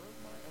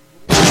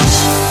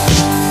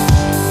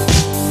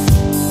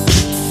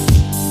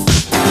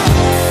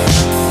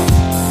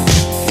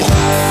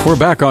We're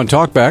back on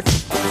Talkback.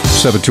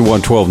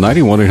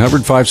 721-1290,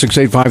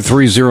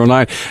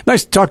 1-800-568-5309.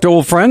 Nice to talk to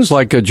old friends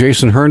like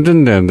Jason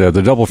Herndon and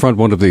the Double Front,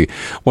 one of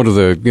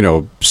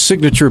the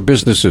signature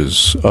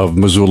businesses of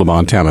Missoula,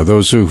 Montana.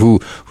 Those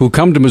who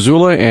come to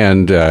Missoula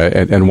and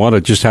want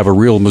to just have a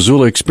real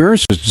Missoula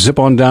experience, just zip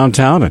on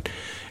downtown. And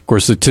of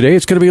course, today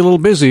it's going to be a little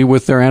busy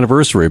with their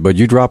anniversary, but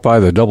you drop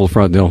by the Double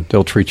Front,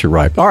 they'll treat you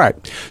right. All right.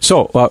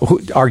 So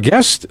our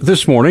guest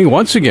this morning,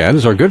 once again,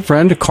 is our good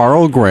friend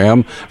Carl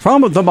Graham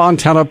from the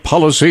Montana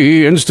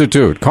Policy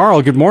Institute.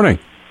 Carl, good morning.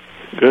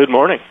 Good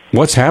morning.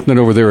 What's happening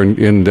over there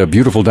in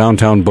beautiful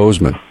downtown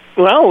Bozeman?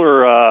 Well,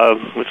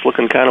 it's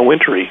looking kind of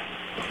wintry.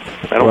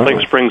 I don't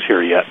think spring's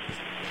here yet.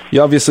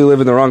 You obviously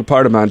live in the wrong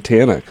part of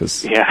Montana.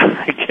 Yeah,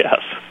 I guess.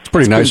 It's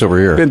pretty nice over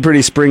here. Been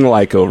pretty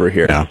spring-like over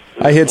here. Yeah.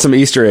 I hid some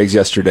Easter eggs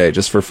yesterday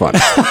just for fun.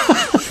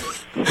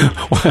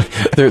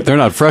 They're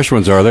not fresh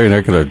ones, are they? You're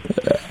not going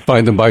to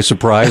find them by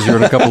surprise here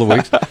in a couple of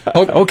weeks?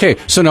 Okay,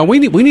 so now we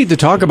need to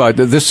talk about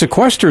this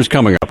sequester is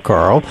coming up,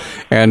 Carl,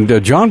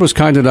 and John was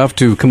kind enough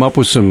to come up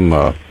with some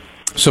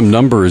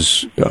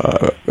numbers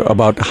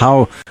about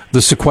how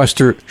the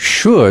sequester,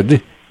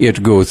 should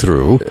it go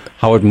through,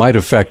 how it might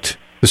affect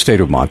the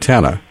state of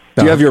Montana.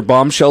 Do you have your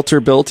bomb shelter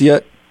built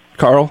yet,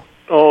 Carl?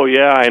 Oh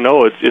yeah, I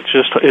know. It's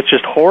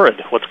just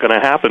horrid what's going to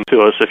happen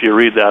to us if you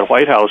read that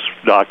White House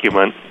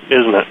document,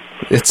 isn't it?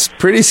 It's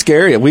pretty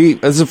scary.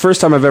 This is the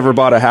first time I've ever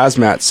bought a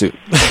hazmat suit.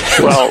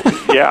 Well,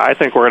 yeah, I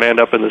think we're going to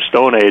end up in the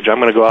Stone Age. I'm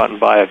going to go out and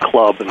buy a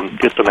club and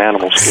get some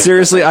animal skins.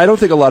 Seriously, I don't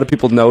think a lot of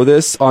people know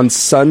this. On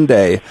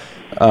Sunday,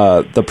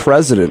 the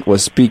president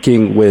was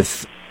speaking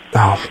with,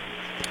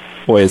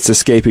 it's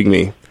escaping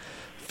me,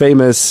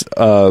 famous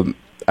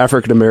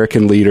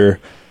African-American leader,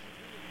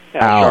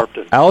 Al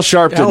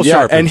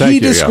Sharpton, and he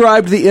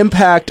described the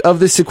impact of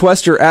the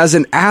sequester as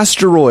an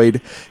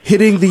asteroid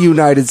hitting the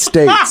United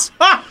States.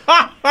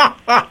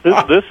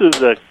 This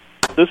is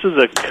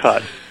a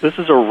cut. This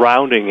is a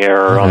rounding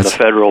error on the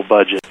federal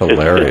budget.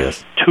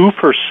 Hilarious. It's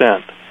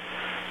 2%.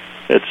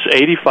 It's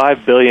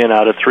 $85 billion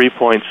out of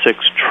 $3.6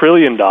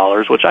 trillion,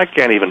 which I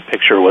can't even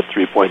picture what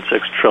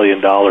 $3.6 trillion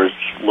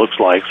looks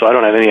like, so I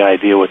don't have any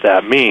idea what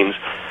that means.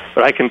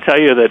 But I can tell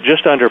you that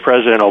just under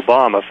President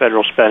Obama,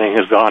 federal spending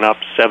has gone up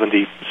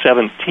 17%,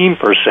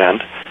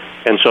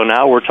 and so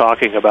now we're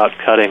talking about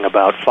cutting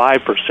about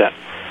 5%.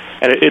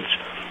 And it's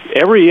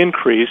every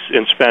increase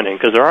in spending,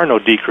 because there are no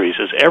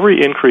decreases,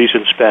 every increase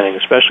in spending,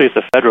 especially at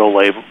the federal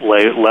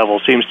level,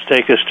 seems to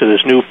take us to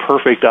this new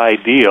perfect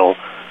ideal,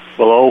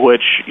 below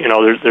which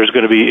there's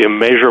going to be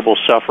immeasurable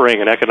suffering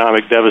and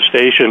economic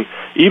devastation,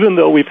 even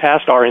though we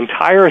passed our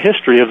entire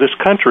history of this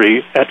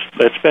country at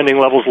spending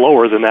levels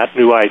lower than that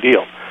new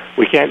ideal.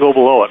 We can't go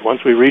below it.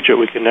 Once we reach it,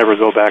 we can never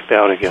go back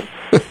down again.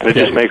 And it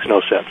just makes no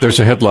sense. There's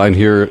a headline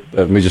here.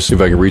 Let me just see if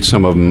I can read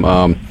some of them.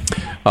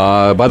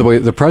 By the way,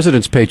 the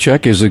president's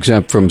paycheck is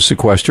exempt from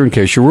sequester, in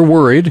case you were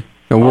worried.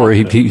 Don't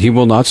worry, he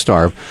will not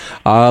starve.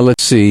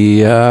 Let's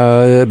see.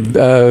 Janet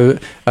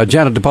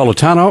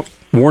Napolitano,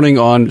 warning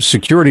on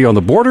security on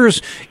the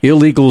borders.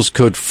 Illegals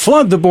could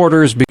flood the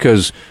borders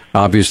because,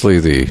 obviously,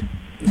 the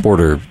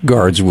border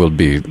guards will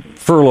be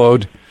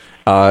furloughed.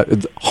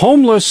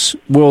 Homeless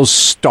will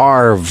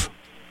starve.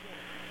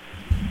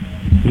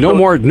 No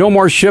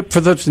more ships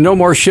for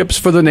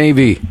the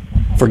Navy.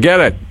 Forget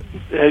it.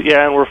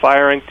 Yeah, and we're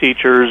firing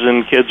teachers,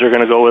 and kids are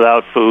going to go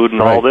without food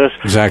and all this.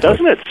 Exactly.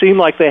 Doesn't it seem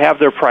like they have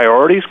their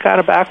priorities kind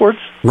of backwards?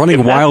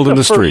 Running wild in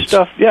the streets.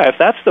 If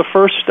that's the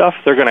first stuff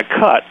they're going to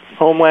cut,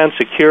 Homeland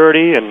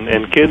Security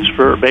and kids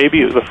for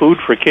the food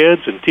for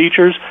kids and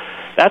teachers,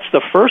 that's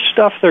the first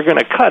stuff they're going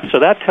to cut. So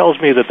that tells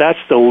me that that's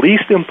the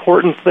least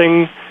important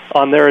thing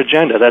on their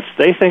agenda.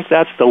 They think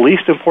that's the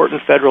least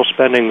important federal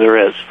spending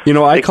there is.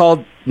 I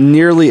called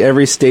nearly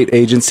every state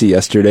agency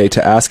yesterday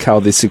to ask how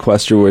the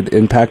sequester would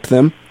impact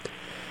them.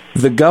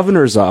 The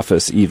governor's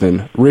office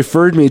even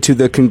referred me to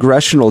the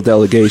congressional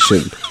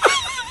delegation.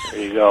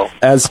 There you go.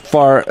 As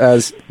far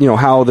as,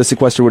 how the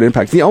sequester would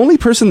impact. The only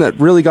person that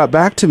really got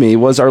back to me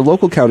was our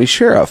local county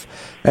sheriff.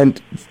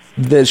 And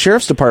the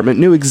sheriff's department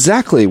knew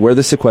exactly where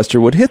the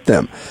sequester would hit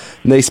them.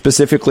 And they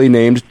specifically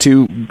named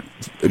 2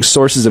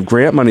 sources of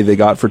grant money they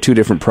got for 2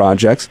 different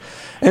projects.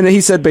 And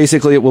he said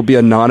basically it will be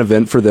a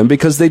non-event for them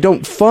because they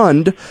don't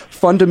fund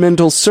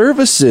fundamental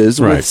services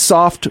with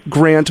soft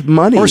grant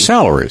money. Or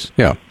salaries,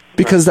 yeah.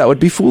 Because that would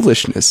be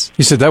foolishness.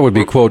 He said that would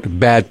be, quote,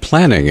 bad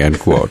planning, end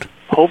quote.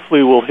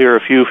 Hopefully we'll hear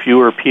a few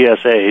fewer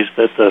PSAs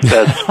that the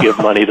feds give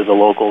money to the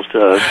locals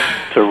to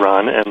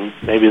run, and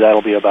maybe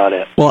that'll be about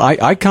it. Well,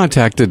 I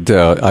contacted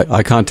Dale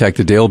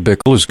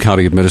Bickle, as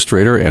county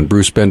administrator, and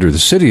Bruce Bender, the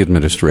city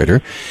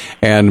administrator,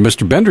 and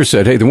Mr. Bender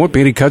said, hey, there won't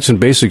be any cuts in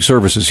basic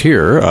services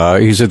here.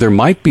 He said there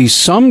might be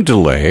some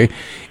delay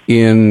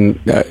in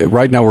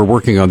right now we're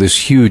working on this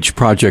huge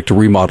project to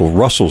remodel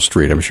Russell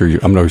Street.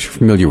 I'm not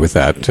familiar with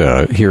that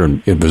here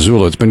in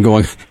Missoula. It's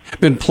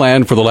been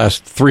planned for the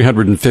last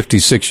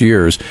 356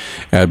 years,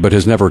 but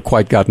has never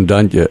quite gotten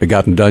done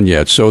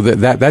yet. So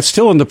that's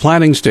still in the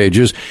planning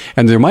stages,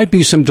 and there might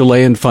be some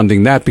delay in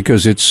funding that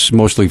because it's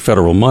mostly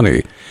federal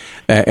money.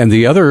 And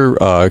the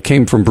other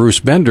came from Bruce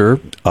Bender,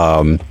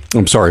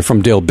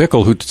 from Dale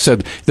Bickle, who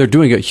said they're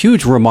doing a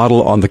huge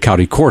remodel on the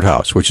county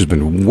courthouse, which has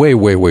been way,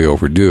 way, way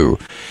overdue.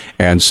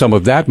 And some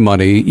of that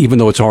money, even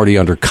though it's already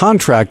under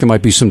contract, there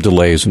might be some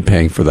delays in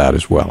paying for that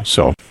as well.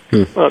 So,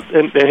 well,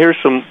 and here's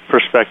some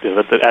perspective.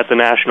 At the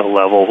national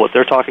level, what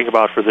they're talking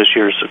about for this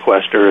year's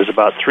sequester is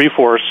about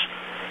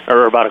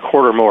about a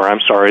quarter more,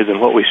 than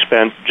what we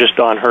spent just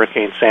on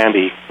Hurricane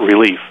Sandy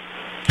relief.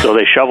 So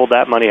they shoveled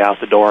that money out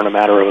the door in a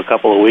matter of a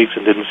couple of weeks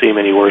and didn't seem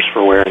any worse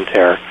for wear and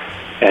tear.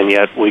 And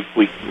yet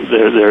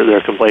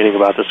they're complaining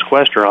about the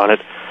sequester on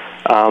it.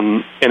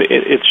 And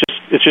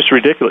it's just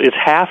ridiculous. It's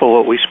half of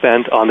what we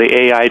spent on the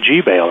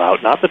AIG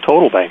bailout, not the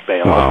total bank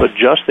bailout, but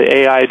just the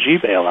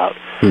AIG bailout.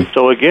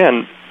 So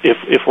again,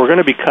 if we're going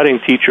to be cutting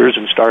teachers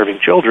and starving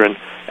children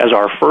as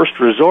our first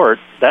resort,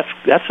 that's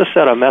a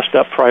set of messed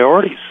up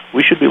priorities.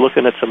 We should be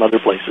looking at some other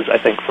places, I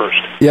think, first.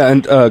 Yeah,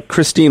 and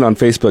Christine on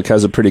Facebook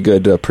has a pretty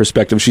good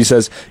perspective. She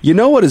says, you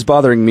know what is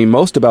bothering me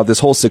most about this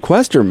whole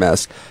sequester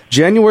mess?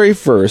 January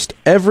 1st,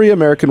 every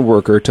American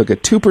worker took a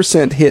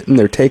 2% hit in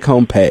their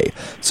take-home pay.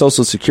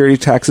 Social Security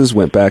taxes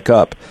went back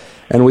up.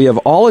 And we have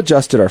all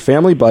adjusted our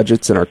family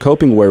budgets and are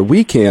coping where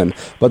we can,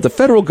 but the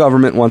federal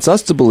government wants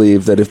us to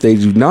believe that if they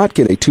do not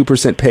get a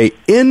 2% pay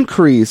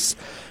increase,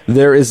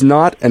 there is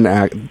not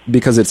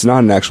because it's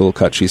not an actual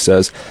cut, she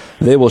says,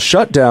 they will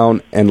shut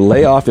down and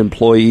lay off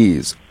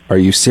employees. Are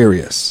you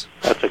serious?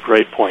 That's a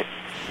great point.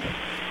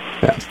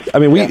 Yeah. I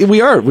mean,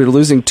 we're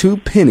losing 2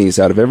 pennies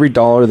out of every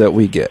dollar that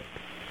we get.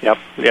 Yep.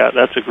 Yeah,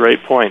 that's a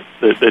great point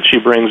that she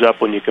brings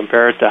up when you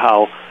compare it to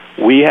how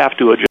we have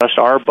to adjust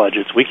our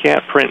budgets. We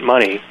can't print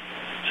money.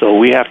 So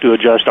we have to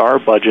adjust our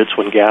budgets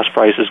when gas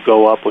prices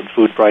go up, when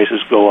food prices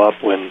go up,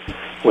 when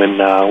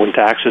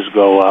taxes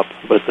go up.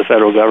 But the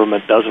federal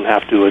government doesn't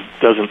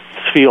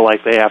feel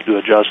like they have to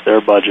adjust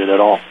their budget at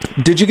all.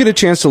 Did you get a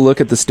chance to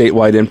look at the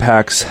statewide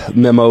impacts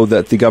memo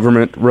that the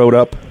government wrote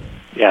up?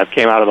 Yeah, it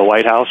came out of the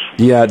White House.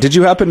 Yeah. Did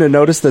you happen to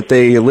notice that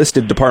they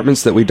listed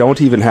departments that we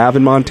don't even have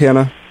in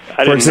Montana?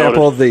 For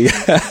example, the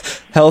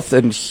health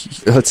and,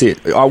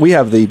 we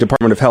have the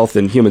Department of Health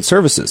and Human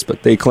Services,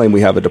 but they claim we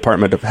have a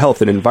Department of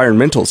Health and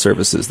Environmental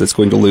Services that's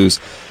going to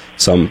lose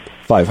some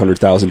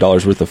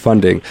 $500,000 worth of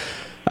funding.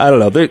 I don't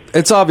know.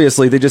 It's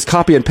obviously they just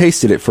copy and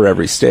pasted it for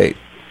every state.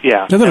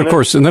 Yeah. And then, of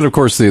course,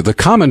 the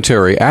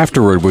commentary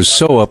afterward was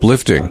so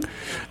uplifting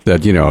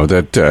that,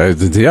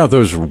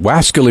 those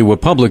wascally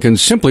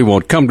Republicans simply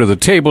won't come to the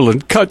table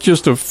and cut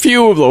just a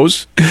few of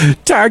those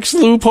tax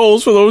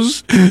loopholes for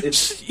those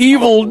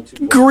evil,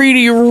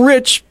 greedy,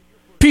 rich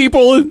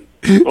people. Well,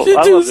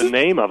 I love the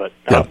name of it.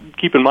 Now,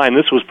 keep in mind,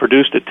 this was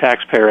produced at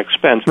taxpayer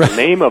expense. The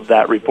name of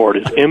that report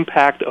is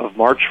Impact of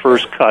March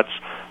 1st Cuts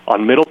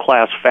on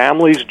Middle-Class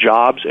Families,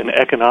 Jobs, and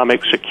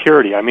Economic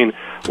Security. I mean,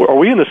 are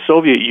we in the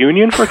Soviet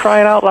Union, for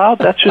crying out loud?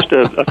 That's just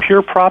a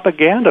pure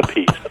propaganda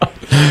piece.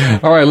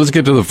 All right, let's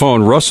get to the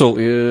phone. Russell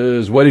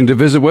is waiting to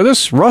visit with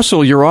us.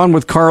 Russell, you're on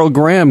with Carl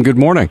Graham. Good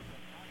morning.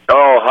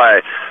 Oh,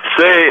 hi.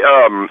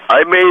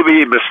 I may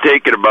be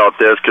mistaken about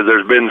this because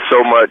there's been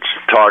so much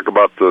talk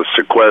about the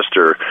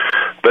sequester,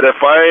 but if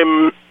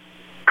I'm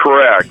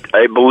correct,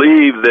 I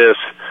believe this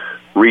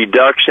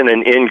reduction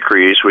and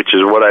increase, which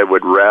is what I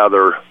would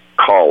rather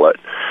call it,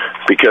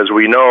 because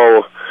we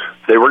know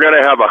they were going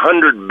to have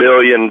 $100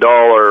 billion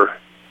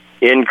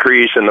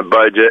increase in the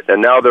budget,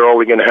 and now they're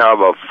only going to have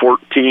a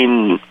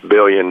 $14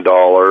 billion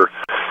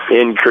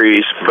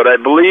increase. But I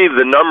believe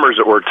the numbers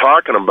that we're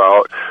talking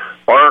about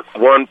aren't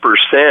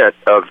 1%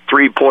 of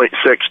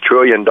 $3.6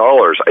 trillion.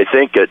 I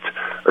think it's,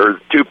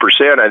 or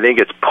 2%. I think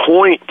it's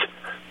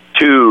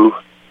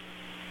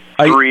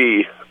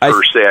 0.23%.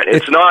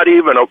 It's not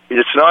even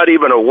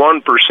a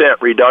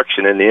 1%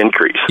 reduction in the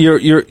increase.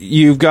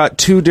 You've got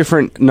 2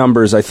 different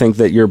numbers, I think,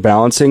 that you're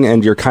balancing,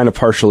 and you're kind of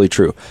partially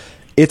true.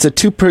 It's a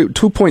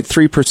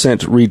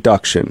 2.3%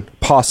 reduction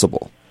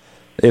possible,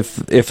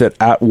 if it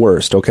at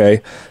worst,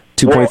 okay,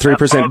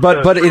 2.3%.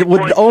 But it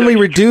would only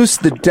reduce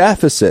the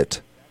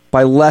deficit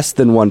by less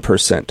than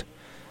 1%.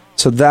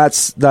 So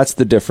that's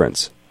the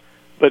difference.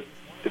 But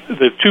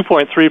the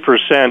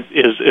 2.3%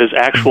 is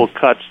actual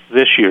cuts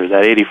this year,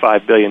 that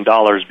 $85 billion,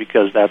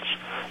 because but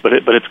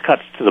it's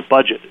cuts to the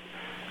budget.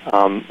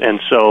 And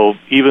so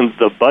even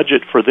the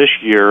budget for this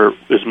year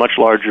is much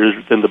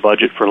larger than the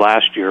budget for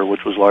last year,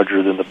 which was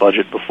larger than the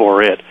budget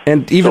before it.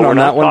 And even on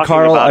that one,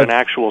 Carl, we're not talking about an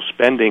actual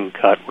spending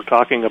cut. We're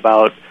talking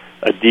about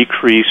a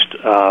decreased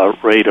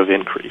rate of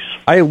increase.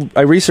 I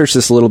researched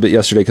this a little bit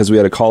yesterday because we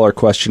had a caller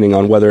questioning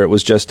on whether it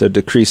was just a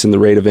decrease in the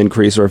rate of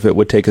increase or if it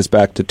would take us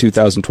back to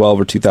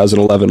 2012 or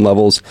 2011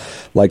 levels,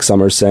 like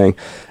some are saying.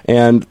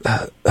 And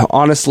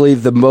honestly,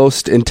 the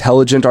most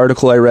intelligent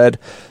article I read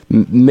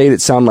made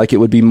it sound like it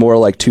would be more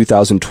like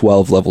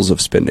 2012 levels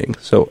of spending.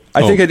 So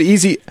I think an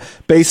easy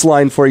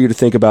baseline for you to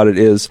think about it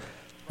is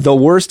the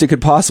worst it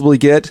could possibly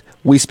get,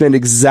 we spend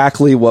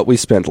exactly what we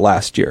spent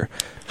last year.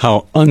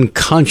 How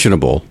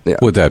unconscionable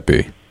would that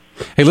be?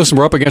 Hey, listen,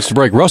 we're up against the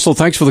break. Russell,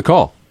 thanks for the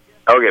call.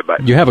 Okay, bye.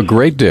 You have a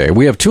great day.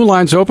 We have two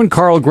lines open.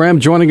 Carl Graham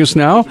joining us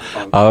now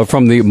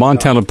from the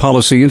Montana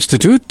Policy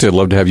Institute. I'd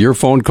love to have your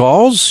phone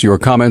calls, your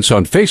comments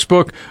on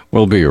Facebook.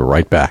 We'll be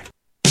right back.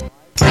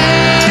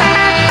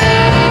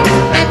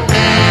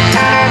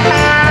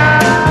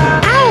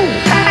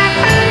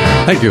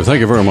 Thank you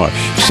very much.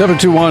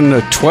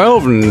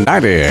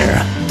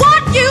 721-1290.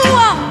 What you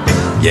want?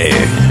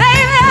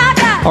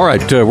 Yeah. All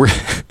right,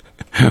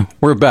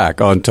 we're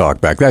back on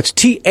Talkback. That's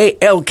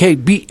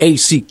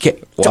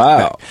TALKBACK.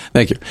 Wow.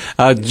 Thank you.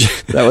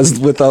 That was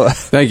with a...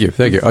 Thank you.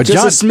 Just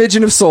John, a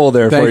smidgen of soul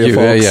there thank for you,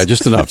 folks. Yeah,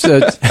 just enough.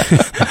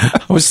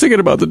 I was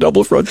thinking about the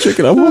double front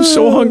chicken. I was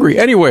so hungry.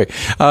 Anyway,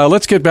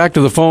 let's get back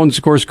to the phones.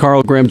 Of course,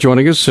 Carl Graham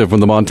joining us from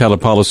the Montana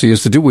Policy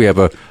Institute. We have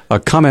a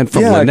comment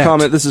from Lynette. Yeah, a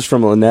comment. This is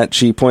from Lynette.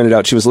 She pointed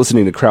out she was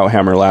listening to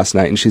Krauthammer last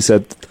night, and she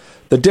said...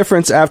 The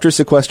difference after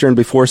sequester and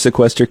before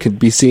sequester could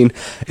be seen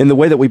in the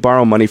way that we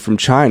borrow money from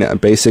China.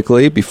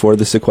 Basically, before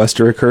the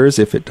sequester occurs,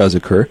 if it does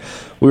occur,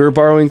 we were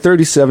borrowing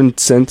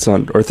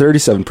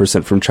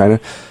 37% from China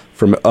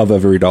of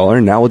every dollar.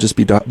 And now we'll just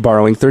be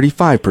borrowing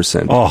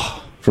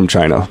 35% from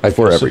China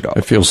for every dollar.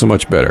 I feel so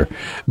much better.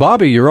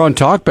 Bobby, you're on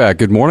Talkback.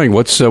 Good morning.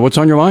 What's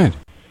on your mind?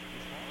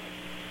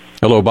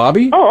 Hello,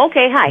 Bobby. Oh,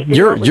 okay. Hi.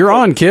 You're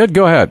on, kid.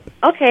 Go ahead.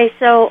 Okay,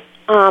 so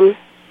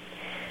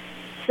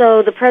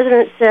the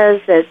president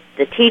says that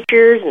the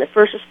teachers and the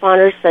first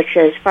responders, such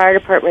as fire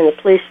department and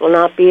the police, will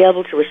not be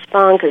able to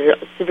respond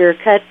because of severe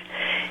cuts.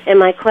 And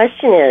my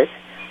question is,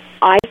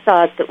 I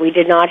thought that we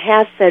did not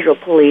have federal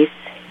police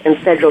and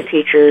federal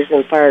teachers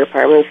and fire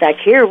department. In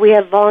fact, here we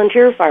have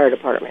volunteer fire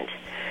department.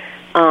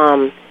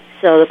 So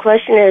the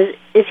question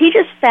is he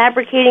just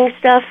fabricating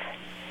stuff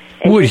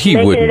and making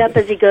it up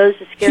as he goes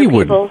to scare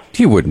people?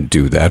 He wouldn't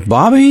do that,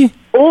 Bobby.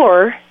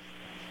 Or...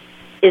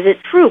 is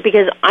it true?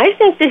 Because I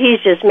think that he's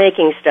just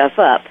making stuff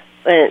up.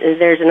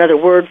 There's another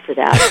word for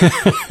that.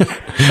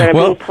 But I'm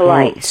being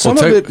polite. Some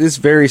of it is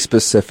very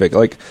specific.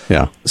 Like,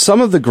 some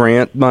of the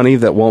grant money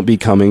that won't be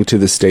coming to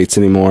the states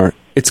anymore,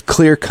 it's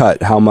clear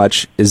cut how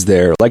much is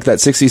there. Like that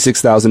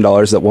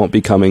 $66,000 that won't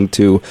be coming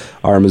to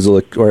our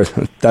Missoula, or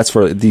that's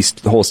for the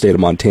whole state of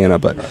Montana,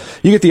 but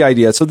you get the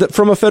idea. So that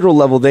from a federal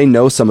level, they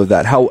know some of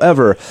that.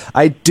 However,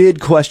 I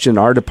did question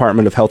our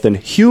Department of Health and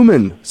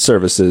Human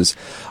Services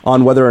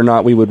on whether or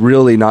not we would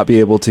really not be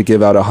able to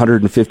give out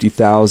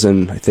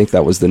 150,000, I think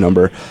that was the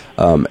number,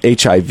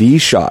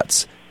 HIV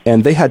shots.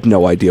 And they had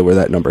no idea where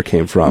that number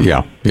came from.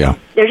 Yeah.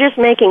 They're just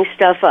making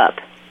stuff up.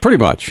 Pretty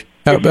much.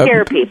 To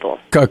scare people.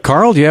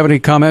 Carl, do you have any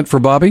comment for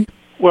Bobby?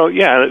 Well,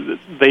 yeah,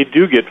 they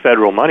do get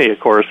federal money, of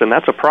course, and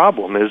that's a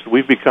problem. Is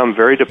we've become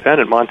very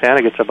dependent.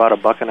 Montana gets about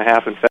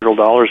 $1.50 in federal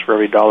dollars for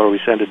every dollar we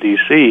send to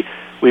D.C.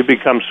 We've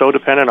become so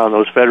dependent on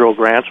those federal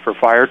grants for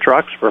fire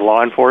trucks, for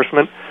law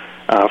enforcement,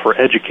 for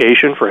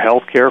education, for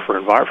health care,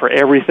 for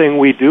everything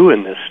we do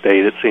in this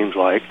state. It seems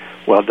like,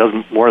 well, it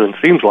doesn't more than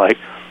seems like,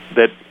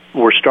 that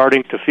we're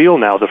starting to feel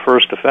now the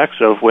first effects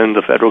of when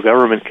the federal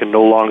government can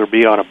no longer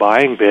be on a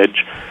buying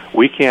binge.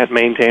 We can't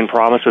maintain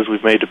promises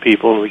we've made to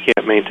people, and we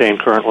can't maintain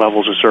current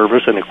levels of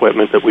service and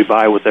equipment that we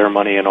buy with their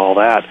money and all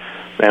that.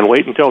 And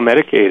wait until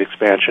Medicaid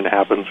expansion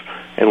happens,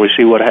 and we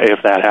see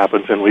if that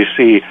happens, and we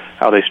see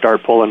how they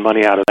start pulling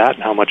money out of that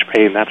and how much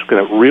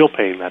real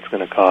pain that's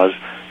going to cause.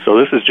 So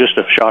this is just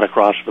a shot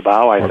across the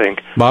bow, I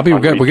think, Bobby,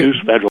 on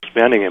reduced federal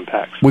spending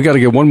impacts. We got to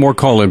get one more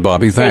call in,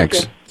 Bobby.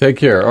 Thanks. Take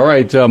care. All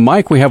right,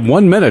 Mike, we have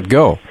 1 minute.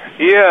 Go.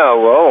 Yeah,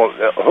 well,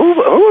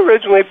 who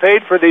originally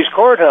paid for these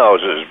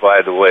courthouses,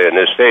 by the way, in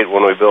this state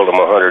when we built them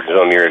 100 and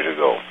some years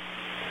ago?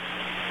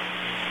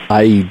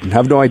 I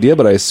have no idea,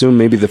 but I assume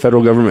maybe the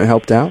federal government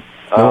helped out.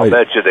 I'll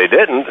bet you they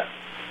didn't.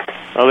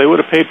 Well, they would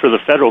have paid for the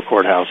federal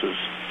courthouses.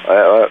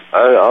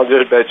 I'll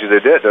just bet you they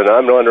did, and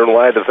I'm wondering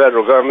why the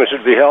federal government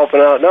should be helping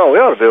out. No, we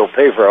ought to be able to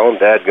pay for our own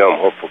dadgum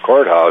hopeful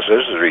courthouse.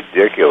 This is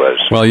ridiculous.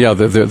 Well, yeah,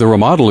 the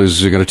remodel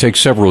is going to take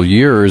several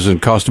years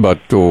and cost about,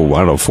 $4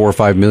 or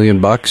 $5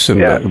 million,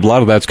 and a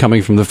lot of that's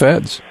coming from the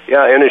feds.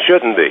 Yeah, and it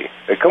shouldn't be.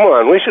 Come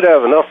on, we should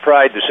have enough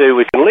pride to say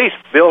we can at least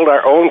build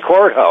our own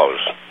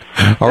courthouse.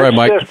 All right,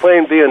 Mike. It's just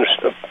plain being,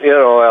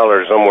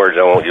 there's some words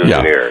I won't use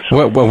in here.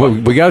 So. Well,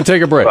 we got to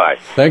take a break. Bye.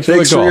 Thanks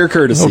for your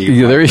courtesy.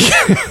 Okay, there you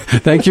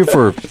Thank you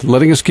for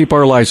letting us keep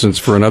our license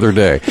for another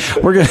day.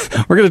 We're going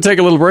to take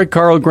a little break.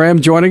 Carl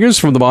Graham joining us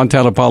from the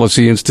Montana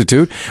Policy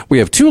Institute. We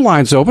have two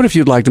lines open. If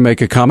you'd like to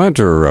make a comment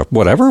or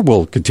whatever,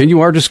 we'll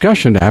continue our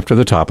discussion after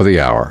the top of the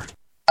hour.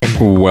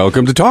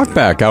 Welcome to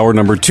Talkback, hour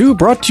number 2,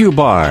 brought to you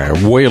by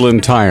Whalen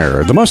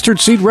Tire, the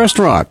Mustard Seed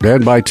Restaurant,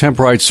 and by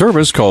Temprite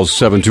Service. Call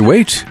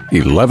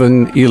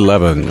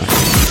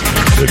 728-1111.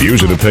 The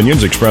views and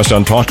opinions expressed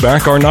on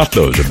Talkback are not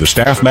those of the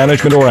staff,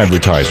 management, or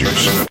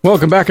advertisers.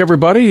 Welcome back,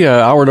 everybody.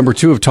 Hour number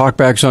 2 of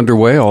Talkback's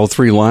underway. All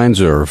 3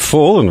 lines are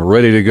full and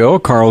ready to go.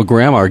 Carl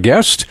Graham, our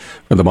guest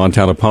from the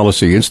Montana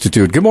Policy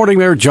Institute. Good morning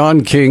there,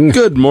 John King.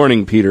 Good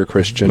morning, Peter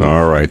Christian.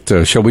 All right.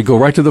 Shall we go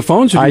right to the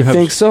phones? I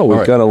think so.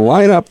 We've got to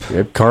line up.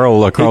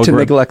 Carl Hate to Graham.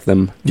 neglect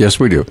them. Yes,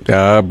 we do.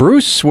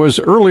 Bruce was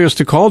earliest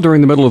to call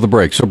during the middle of the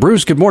break. So,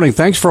 Bruce, good morning.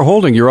 Thanks for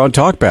holding. You're on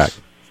Talkback.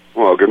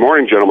 Well, good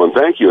morning, gentlemen.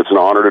 Thank you. It's an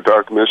honor to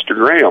talk to Mr.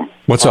 Graham.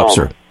 What's up,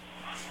 sir?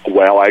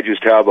 Well, I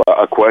just have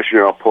a question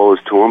I'll pose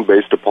to him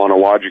based upon a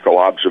logical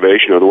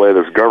observation of the way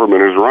this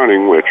government is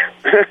running, which,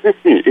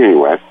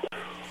 anyway.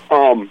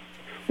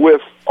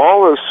 With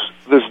all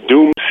this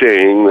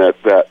doomsaying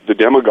that the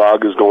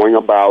demagogue is going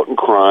about and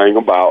crying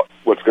about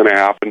what's going to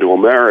happen to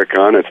America,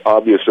 and it's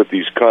obvious that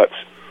these cuts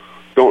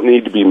don't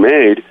need to be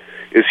made,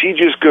 is he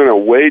just going to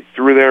wade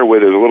through there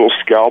with his little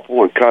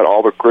scalpel and cut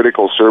all the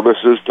critical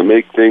services to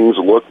make things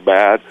look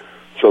bad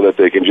so that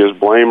they can just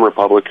blame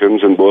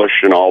Republicans and Bush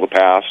and all the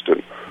past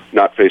and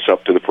not face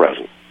up to the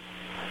present?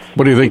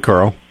 What do you think,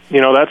 Carl?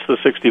 That's the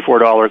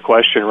 $64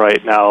 question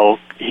right now.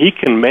 He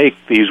can make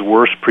these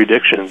worst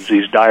predictions,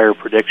 these dire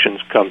predictions,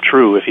 come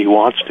true if he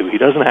wants to. He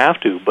doesn't have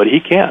to, but he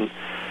can.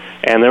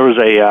 And there was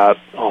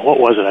what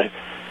was it?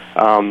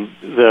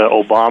 The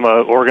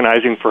Obama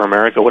Organizing for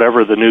America,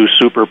 whatever, the new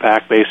super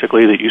PAC,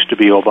 basically, that used to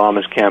be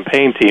Obama's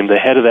campaign team. The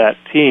head of that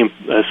team,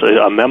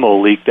 a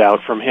memo leaked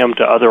out from him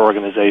to other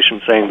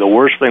organizations saying the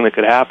worst thing that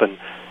could happen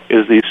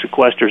is these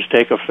sequesters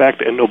take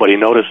effect and nobody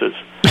notices.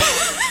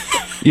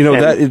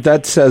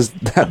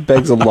 That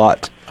begs a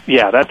lot.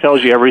 Yeah, that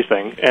tells you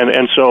everything.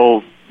 And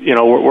so,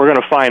 we're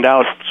going to find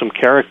out some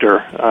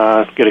character,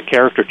 get a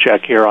character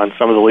check here on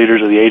some of the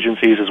leaders of the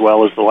agencies as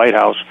well as the White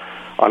House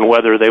on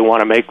whether they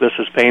want to make this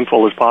as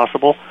painful as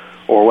possible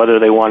or whether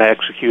they want to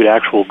execute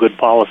actual good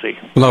policy.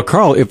 Well, now,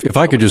 Carl, if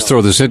I could just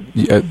throw this in.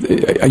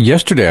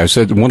 Yesterday I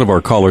said, one of our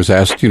callers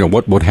asked,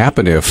 what would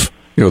happen if,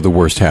 the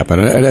worst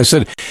happened. And I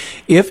said,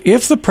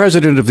 if the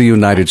President of the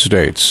United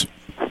States,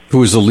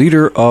 who is the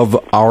leader of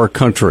our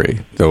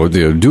country,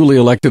 the duly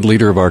elected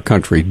leader of our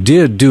country,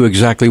 did do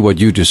exactly what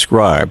you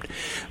described,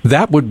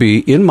 that would be,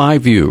 in my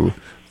view,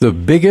 the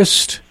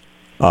biggest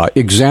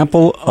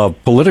example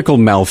of political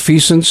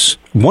malfeasance,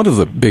 one of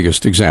the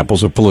biggest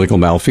examples of political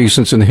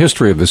malfeasance in the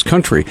history of this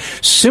country,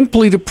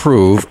 simply to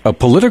prove a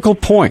political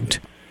point.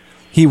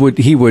 He would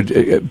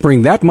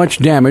bring that much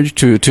damage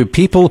to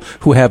people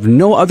who have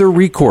no other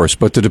recourse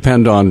but to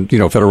depend on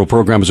federal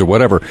programs or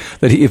whatever.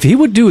 That if he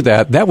would do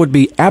that, that would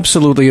be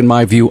absolutely, in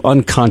my view,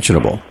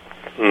 unconscionable.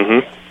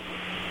 Mm-hmm.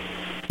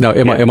 Now,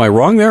 am I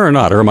wrong there or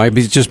not, or am I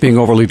just being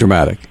overly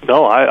dramatic?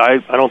 No, I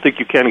don't think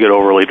you can get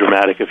overly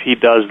dramatic. If he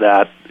does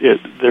that,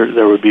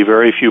 there would be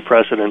very few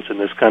precedents in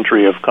this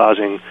country of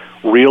causing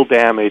real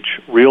damage,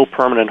 real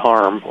permanent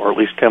harm, or at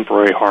least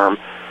temporary harm,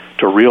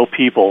 to real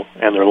people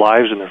and their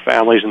lives and their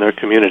families and their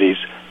communities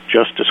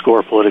just to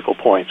score political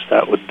points.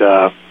 That would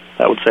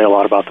say a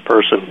lot about the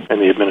person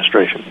and the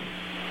administration.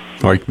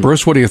 All right,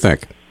 Bruce, what do you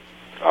think?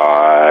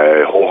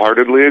 I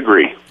wholeheartedly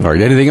agree. All right,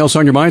 anything else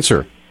on your mind,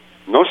 sir?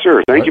 No,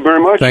 sir. Thank you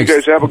very much. Thanks. You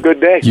guys have a good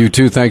day. You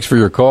too. Thanks for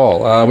your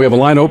call. We have a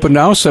line open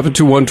now,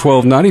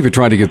 721-1290 if you're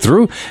trying to get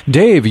through.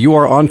 Dave, you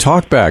are on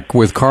Talkback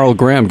with Carl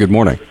Graham. Good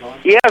morning.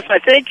 Yes, I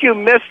think you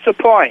missed the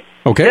point.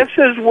 Okay. This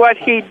is what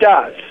he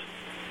does.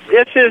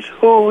 This is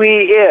who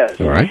he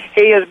is. All right.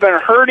 He has been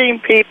hurting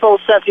people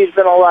since he's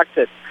been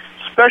elected,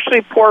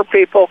 especially poor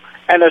people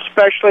and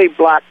especially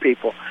black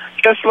people.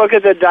 Just look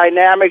at the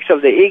dynamics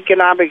of the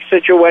economic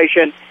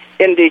situation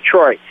in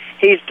Detroit.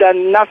 He's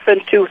done nothing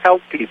to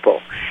help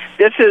people.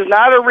 This is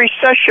not a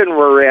recession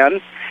we're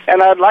in,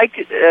 and I'd like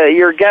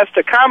your guest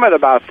to comment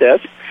about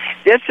this.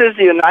 This is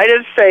the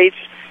United States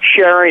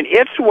sharing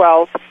its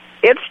wealth,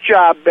 its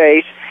job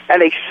base,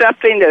 and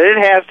accepting that it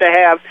has to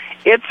have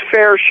its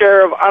fair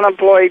share of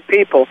unemployed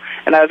people.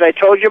 And as I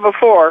told you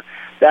before,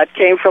 that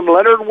came from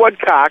Leonard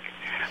Woodcock,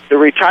 the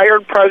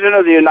retired president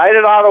of the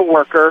United Auto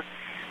Worker,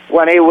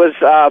 when he was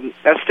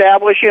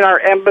establishing our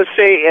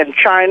embassy in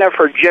China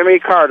for Jimmy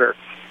Carter.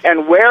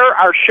 And where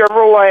are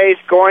Chevrolets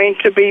going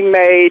to be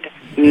made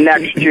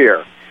next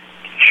year?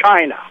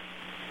 China.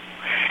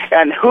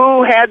 And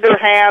who had their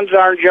hands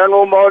on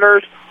General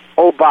Motors?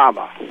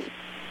 Obama.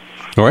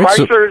 All right,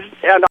 Chrysler's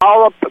and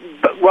all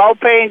the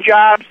well-paying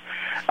jobs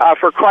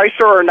for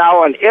Chrysler are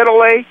now in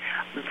Italy.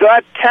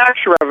 That tax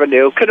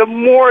revenue could have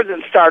more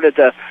than started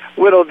to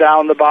whittle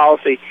down the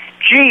policy.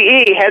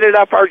 GE headed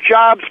up our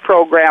jobs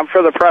program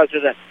for the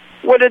president.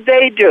 What did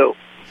they do?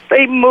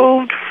 They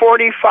moved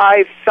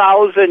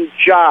 45,000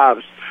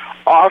 jobs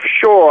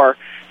offshore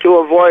to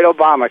avoid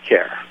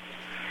Obamacare.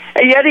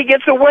 And yet he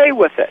gets away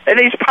with it, and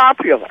he's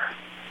popular.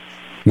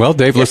 Well,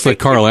 Dave, let's let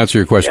Carl answer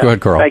your question. Yeah. Go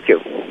ahead, Carl. Thank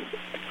you.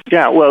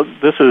 Yeah, well,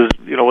 this is,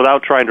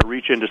 without trying to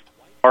reach into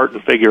art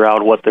and figure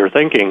out what they're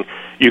thinking,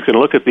 you can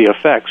look at the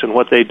effects, and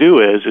what they do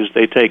is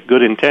they take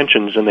good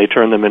intentions and they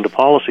turn them into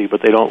policy,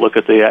 but they don't look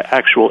at the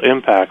actual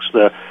impacts.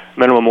 The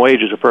minimum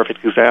wage is a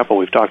perfect example.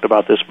 We've talked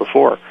about this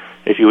before.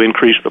 If you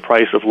increase the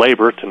price of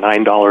labor to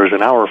 $9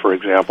 an hour, for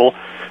example,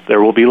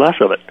 there will be less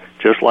of it.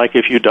 Just like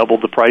if you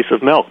doubled the price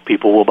of milk,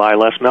 people will buy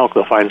less milk.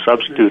 They'll find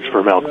substitutes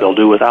for milk. They'll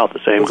do without. The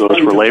same goes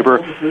for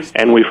labor.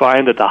 And we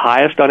find that the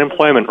highest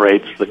unemployment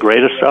rates, the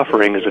greatest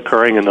suffering is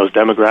occurring in those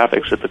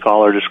demographics that the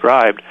caller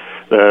described.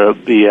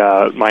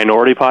 The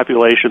minority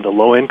population, the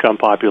low-income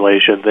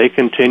population, they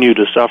continue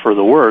to suffer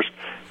the worst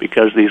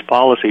because these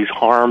policies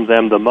harm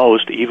them the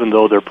most, even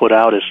though they're put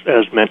out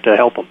as meant to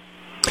help them.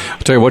 I'll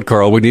tell you what,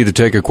 Carl, we need to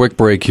take a quick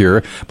break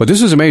here. But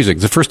this is amazing.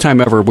 It's the first time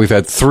ever we've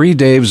had 3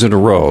 Daves in a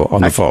row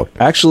on the phone.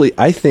 Actually,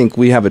 I think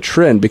we have a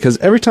trend because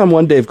every time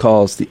one Dave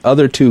calls, the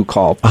other two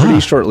call pretty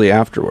shortly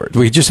afterwards.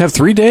 We just have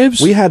 3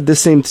 Daves? We had the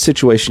same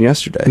situation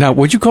yesterday. Now,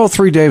 would you call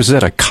 3 Daves? Is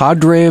that a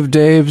cadre of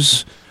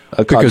Daves?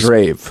 A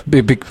cadre.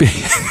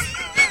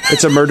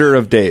 It's a murder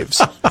of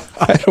Daves.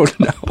 I don't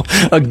know.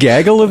 A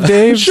gaggle of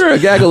Daves? Sure, a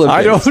gaggle of Daves.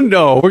 I don't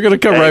know. We're going to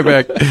come right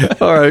back.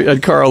 All right.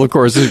 And Carl, of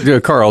course.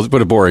 Carl,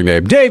 what a boring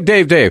name. Dave.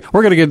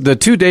 We're going to get the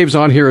 2 Daves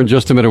on here in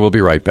just a minute. We'll be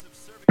right back.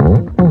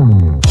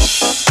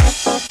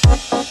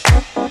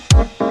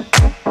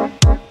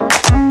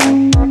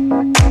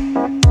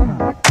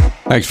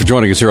 Thanks for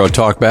joining us here on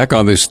Talkback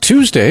on this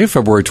Tuesday,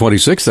 February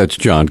 26th. That's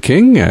John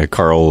King.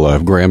 Carl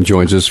Graham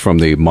joins us from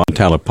the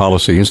Montana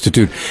Policy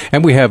Institute.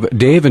 And we have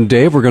Dave and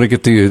Dave. We're going to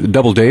get the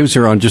double Daves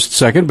here on just a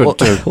second. But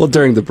well,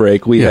 during the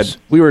break, we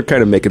were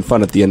kind of making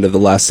fun at the end of the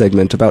last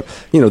segment about,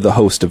 the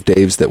host of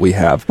Daves that we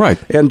have. Right.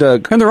 And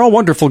they're all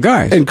wonderful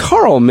guys. And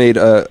Carl made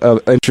an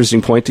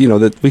interesting point,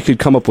 that we could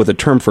come up with a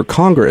term for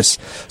Congress.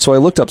 So I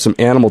looked up some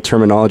animal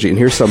terminology, and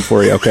here's some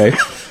for you, okay?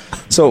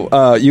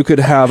 So you could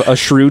have a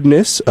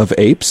shrewdness of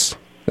apes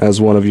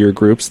as one of your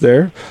groups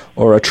there,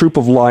 or a troop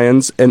of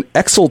lions, an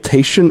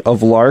exultation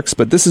of larks,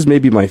 but this is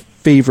maybe my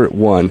favorite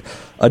one,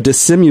 a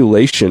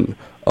dissimulation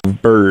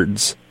of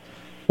birds,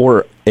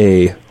 or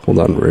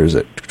where is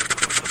it?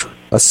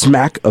 A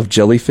smack of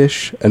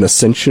jellyfish, an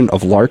ascension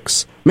of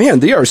larks.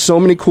 Man, there are so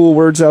many cool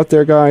words out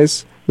there,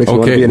 guys. Makes me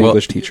want to be an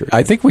English teacher.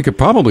 I think we could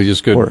probably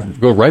just go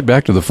right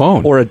back to the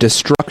phone. Or a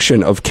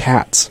destruction of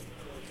cats.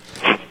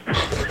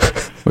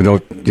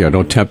 Well,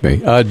 don't tempt me.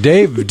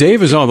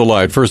 Dave is on the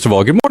line, first of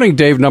all. Good morning,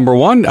 Dave number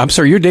 1. I'm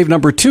sorry, you're Dave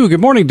number 2. Good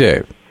morning,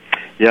 Dave.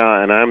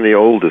 Yeah, and I'm the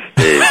oldest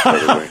Dave, by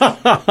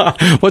the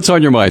way. What's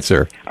on your mind,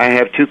 sir? I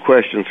have 2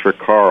 questions for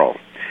Carl.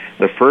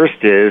 The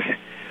first is,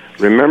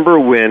 remember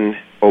when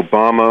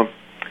Obama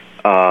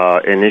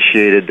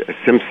initiated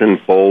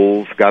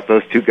Simpson-Bowles, got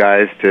those 2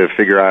 guys to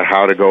figure out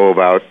how to go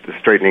about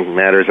straightening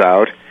matters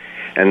out,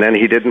 and then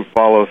he didn't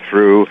follow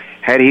through.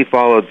 Had he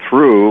followed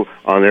through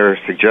on their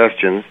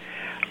suggestions,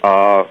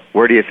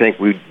 where do you think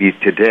we'd be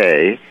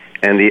today?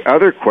 And the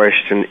other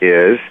question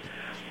is,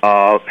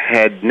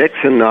 had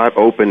Nixon not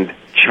opened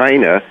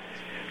China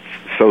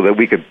so that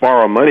we could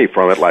borrow money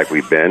from it like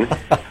we've been,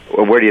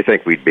 where do you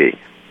think we'd be?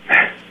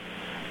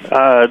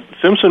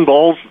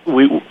 Simpson-Bowles,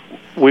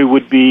 we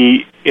would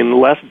be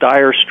in less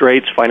dire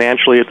straits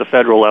financially at the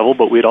federal level,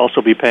 but we'd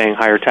also be paying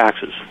higher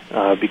taxes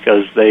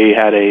because they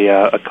had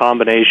a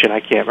combination, I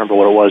can't remember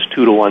what it was,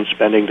 2-to-1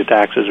 spending to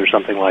taxes or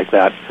something like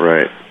that.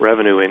 Right.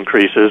 Revenue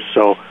increases.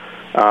 So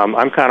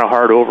I'm kind of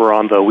hard over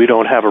on the we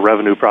don't have a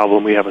revenue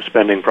problem, we have a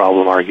spending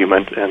problem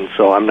argument. And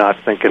so I'm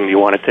not thinking you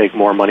want to take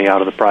more money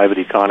out of the private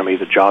economy,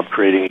 the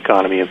job-creating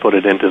economy, and put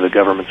it into the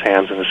government's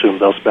hands and assume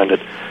they'll spend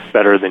it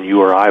better than you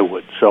or I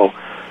would. So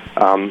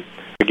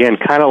again,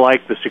 kind of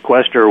like the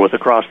sequester with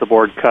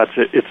across-the-board cuts,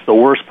 it's the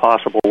worst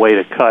possible way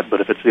to cut,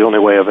 but if it's the only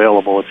way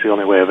available, it's the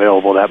only way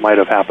available. That might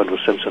have happened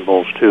with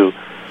Simpson-Bowles, too.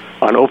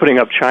 On opening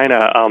up China,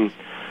 I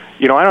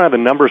don't have the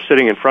numbers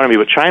sitting in front of me,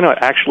 but China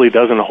actually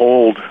doesn't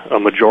hold a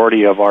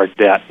majority of our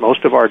debt.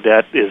 Most of our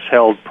debt is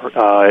held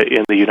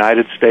in the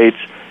United States,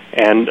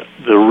 and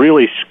the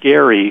really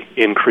scary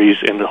increase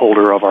in the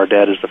holder of our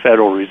debt is the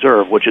Federal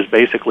Reserve, which is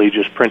basically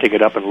just printing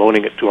it up and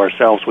loaning it to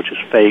ourselves, which is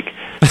fake,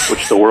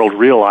 which the world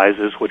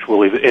realizes, which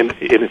will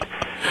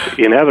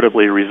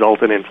inevitably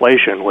result in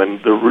inflation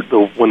when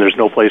there's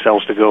no place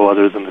else to go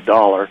other than the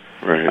dollar.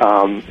 Right.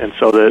 And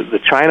so the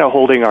China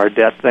holding our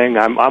debt thing,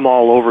 I'm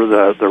all over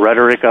the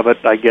rhetoric of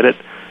it. I get it.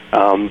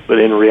 But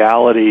in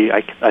reality,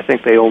 I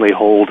think they only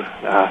hold,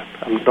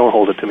 don't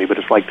hold it to me, but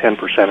it's like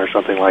 10% or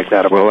something like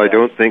that. Well, I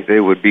don't think they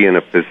would be in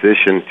a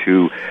position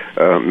to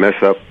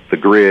mess up the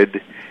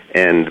grid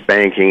and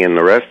banking and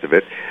the rest of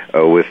it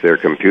with their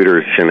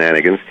computer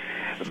shenanigans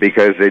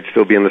because they'd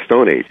still be in the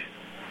Stone Age.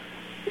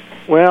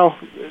 Well,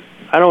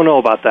 I don't know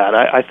about that.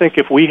 I think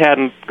if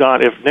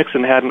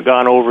Nixon hadn't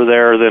gone over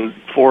there, then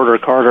Ford or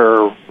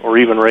Carter or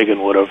even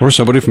Reagan would have. Or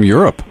somebody from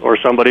Europe.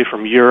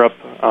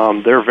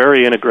 They're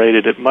very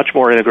integrated, much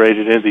more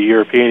integrated into the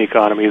European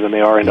economy than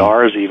they are into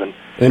ours even.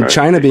 And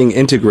China being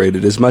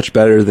integrated is much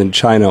better than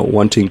China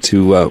wanting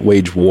to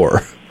wage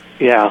war.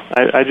 Yeah,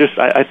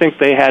 I think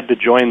they had to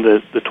join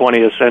the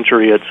 20th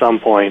century at some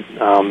point,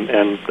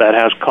 and that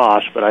has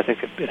costs, but I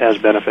think it has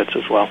benefits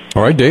as well.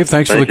 All right, Dave,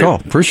 thanks for the call.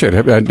 Appreciate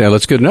it. Now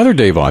let's get another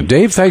Dave on.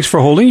 Dave, thanks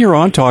for holding. You're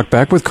on Talk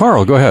Back with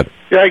Carl. Go ahead.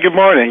 Yeah, good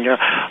morning.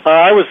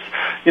 I was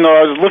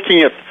looking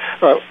at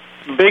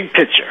big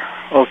picture.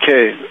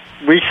 Okay,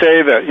 we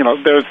say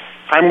that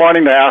I'm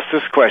wanting to ask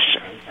this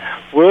question: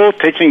 will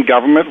taking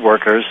government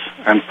workers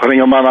and putting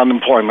them on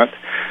unemployment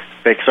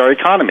fix our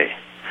economy?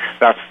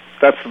 That's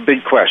the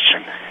big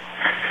question,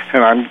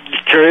 and I'm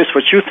curious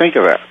what you think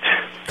of that.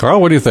 Carl,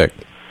 what do you think?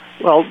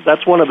 Well,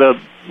 that's one of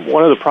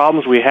the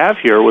problems we have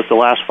here with the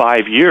last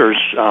 5 years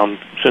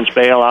since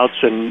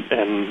bailouts and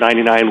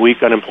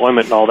 99-week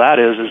unemployment and all that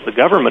is the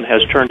government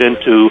has turned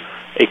into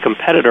a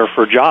competitor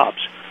for jobs.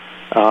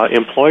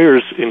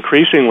 employers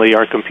increasingly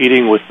are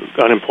competing with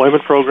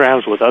unemployment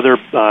programs, with other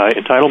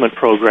entitlement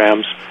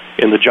programs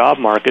in the job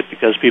market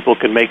because people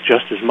can make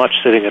just as much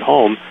sitting at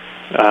home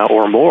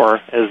or more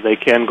as they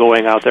can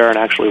going out there and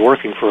actually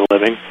working for a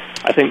living.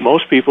 I think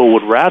most people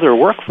would rather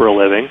work for a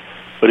living,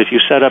 but if you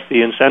set up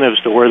the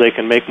incentives to where they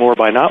can make more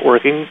by not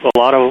working, a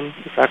lot of them,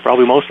 in fact,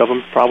 probably most of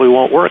them, probably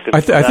won't work. And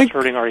that's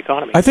hurting our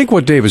economy. I think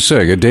what Dave is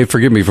saying, and Dave,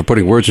 forgive me for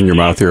putting words in your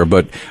mouth here,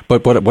 but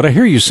what I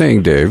hear you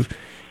saying, Dave,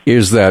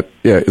 is that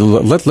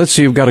let's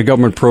say you've got a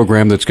government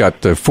program that's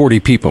got 40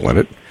 people in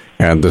it,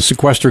 and the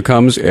sequester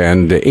comes,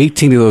 and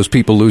 18 of those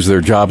people lose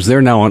their jobs.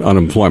 They're now on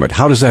unemployment.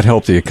 How does that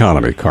help the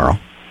economy, Carl?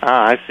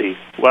 I see.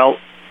 Well,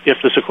 if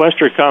the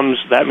sequester comes,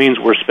 that means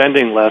we're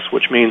spending less,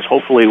 which means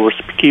hopefully we're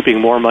keeping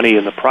more money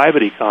in the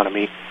private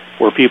economy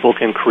where people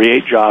can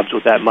create jobs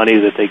with that money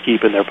that they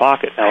keep in their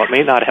pocket. Now, it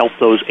may not help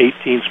those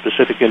 18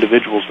 specific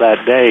individuals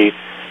that day,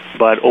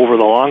 but over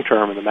the long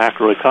term in the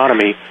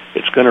macroeconomy,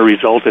 it's going to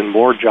result in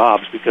more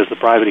jobs because the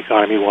private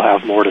economy will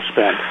have more to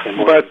spend.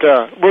 But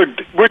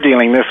we're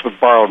dealing this with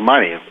borrowed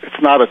money.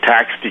 It's not a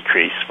tax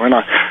decrease. We're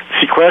not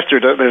sequester.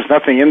 There's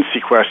nothing in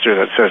sequester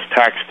that says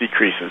tax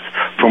decreases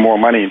for more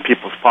money in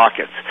people's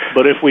pockets.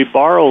 But if we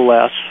borrow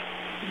less,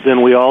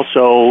 then we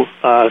also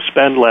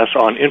spend less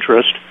on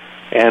interest,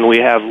 and we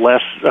have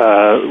less.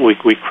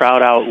 We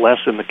crowd out less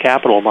in the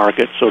capital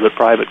market, so that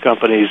private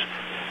companies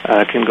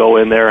can go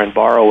in there and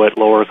borrow at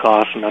lower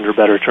costs and under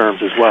better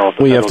terms as well.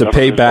 We have to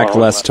pay back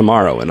less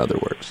tomorrow, in other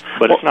words.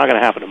 But it's not going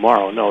to happen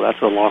tomorrow. No,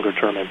 that's a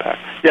longer-term impact.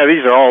 Yeah,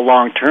 these are all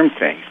long-term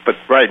things. But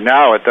right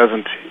now, it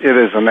doesn't. It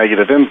is a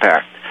negative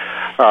impact.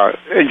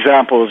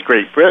 Example is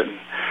Great Britain.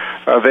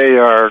 They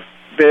are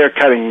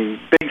cutting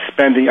big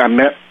spending on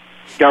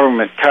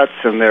government cuts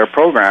in their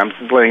programs,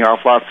 laying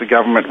off lots of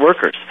government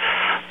workers.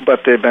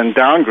 But they've been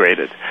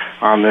downgraded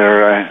on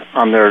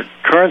their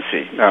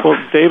currency. Well,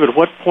 David, at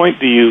what point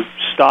do you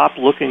stop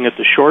looking at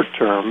the short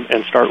term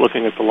and start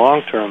looking at the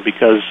long term?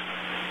 Because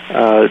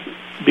at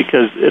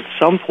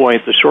some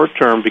point the short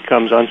term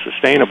becomes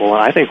unsustainable,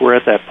 and I think we're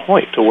at that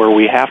point to where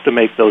we have to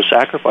make those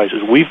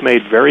sacrifices. We've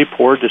made very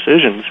poor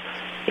decisions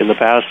in the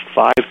past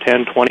 5,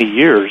 10, 20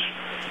 years,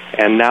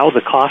 and now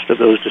the cost of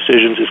those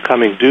decisions is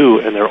coming due,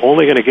 and they're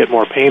only going to get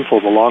more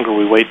painful the longer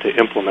we wait to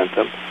implement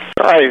them.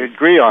 I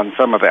agree on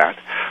some of that,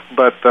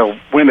 but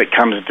when it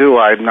comes due,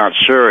 I'm not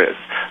sure is.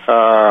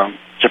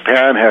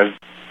 Japan has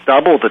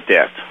doubled the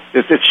debt.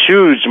 It's a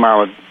huge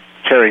amount of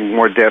carrying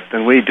more debt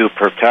than we do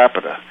per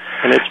capita.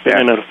 And it's been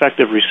in an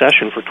effective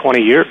recession for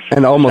 20 years.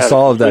 And almost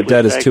all of that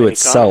debt is to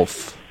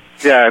itself.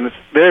 Yeah, and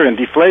they're in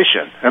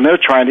deflation, and they're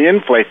trying to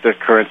inflate their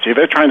currency.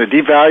 They're trying to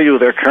devalue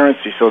their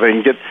currency so they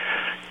can get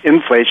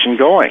inflation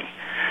going.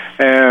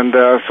 And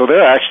so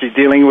they're actually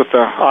dealing with the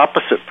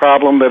opposite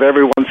problem that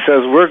everyone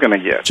says we're going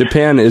to get.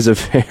 Japan is a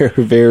very,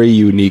 very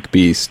unique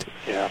beast.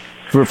 Yeah.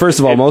 First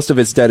of all, most of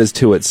its debt is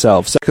to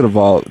itself. Second of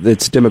all,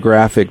 its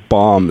demographic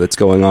bomb that's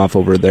going off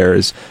over there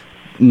is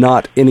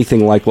not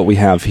anything like what we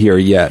have here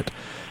yet.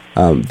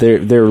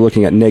 They're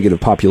looking at negative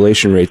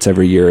population rates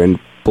every year and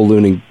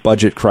ballooning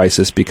budget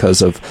crisis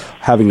because of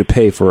having to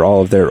pay for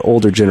all of their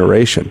older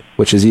generation,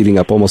 which is eating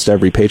up almost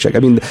every paycheck. I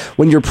mean,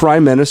 when your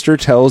prime minister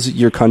tells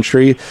your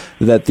country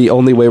that the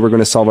only way we're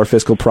going to solve our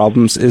fiscal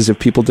problems is if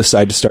people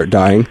decide to start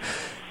dying,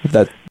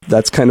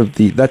 that's kind of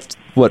that's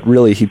what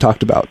really he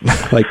talked about,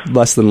 like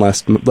less than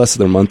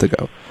a month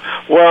ago.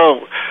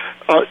 Well,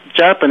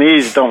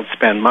 Japanese don't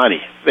spend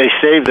money. They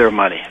save their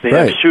money. They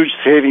have huge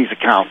savings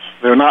accounts.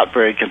 They're not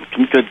very good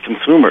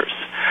consumers.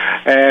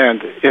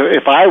 And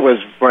if I was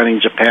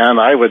running Japan,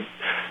 I would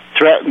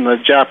threaten the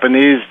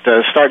Japanese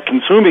to start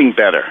consuming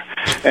better,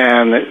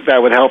 and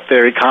that would help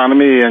their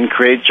economy and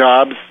create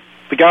jobs.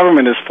 The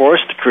government is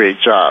forced to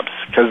create jobs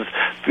because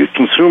the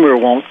consumer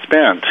won't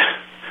spend.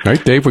 All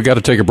right, Dave, we got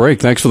to take a break.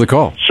 Thanks for the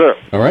call. Sure.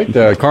 All right,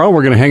 Carl,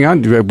 we're going to hang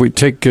on. We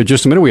take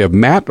just a minute. We have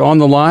Matt on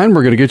the line.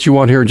 We're going to get you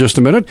on here in just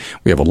a minute.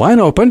 We have a line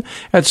open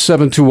at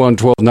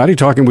 721-1290,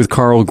 talking with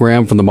Carl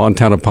Graham from the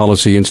Montana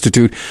Policy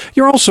Institute.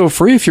 You're also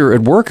free if you're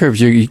at work or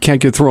if you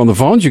can't get through on the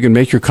phones. You can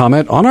make your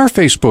comment on our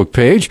Facebook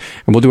page,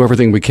 and we'll do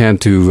everything we can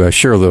to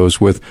share those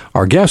with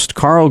our guest,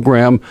 Carl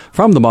Graham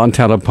from the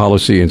Montana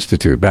Policy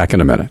Institute. Back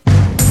in a minute.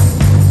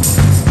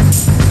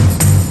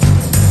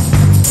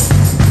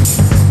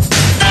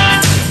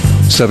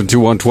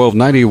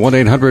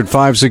 (721-1290)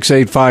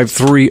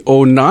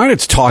 1-800-568-5309.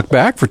 It's Talk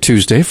Back for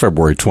Tuesday,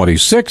 February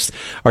 26th.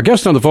 Our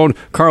guest on the phone,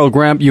 Carl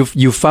Graham.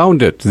 You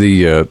found it.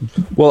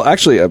 Well,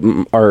 actually,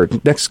 our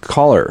next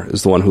caller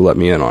is the one who let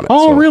me in on it.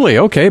 Oh, so. Really?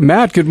 Okay,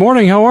 Matt. Good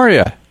morning. How are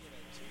you?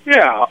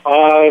 Yeah,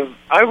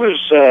 I was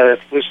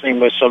listening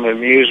with some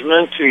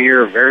amusement to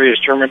your various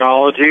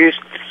terminologies,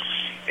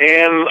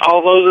 and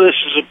although this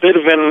is a bit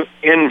of an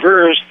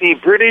inverse, the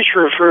British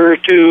refer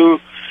to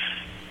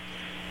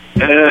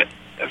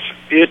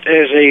it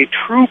as a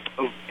troop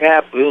of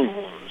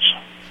baboons,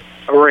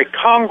 or a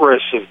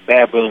congress of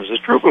baboons. A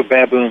troop of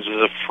baboons is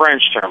a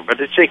French term, but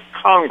it's a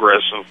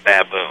congress of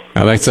baboons.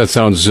 That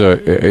sounds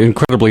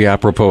incredibly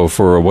apropos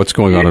for what's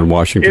going on in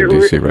Washington,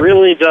 D.C., right? It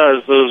really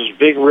does. Those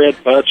big red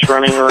butts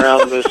running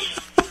around this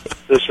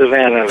the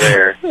savannah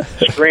there,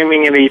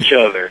 screaming at each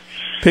other.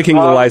 Picking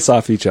the lice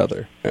off each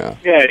other. Yeah.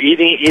 Yeah,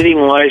 eating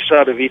lice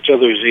out of each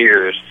other's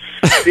ears.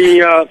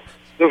 The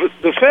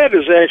Fed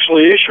is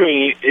actually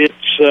issuing its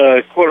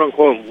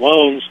quote-unquote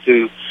loans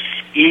to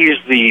ease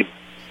the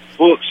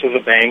books of the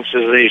banks,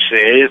 as they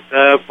say,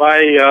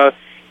 by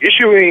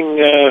issuing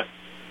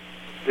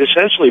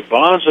essentially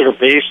bonds that are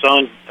based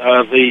on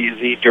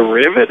the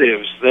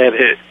derivatives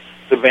that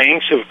the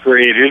banks have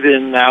created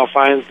and now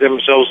find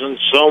themselves in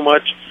so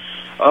much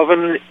of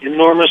an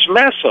enormous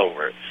mess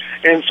over it.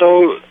 And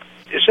so,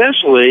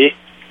 essentially,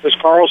 as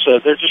Carl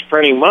said, they're just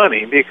printing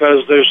money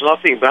because there's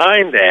nothing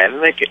behind that,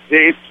 and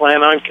they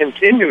plan on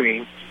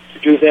continuing to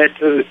do that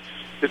to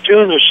the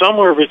tune of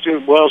somewhere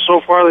between, well,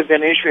 so far they've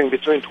been issuing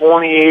between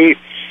 $28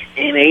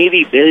 and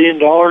 $80 billion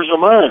a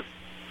month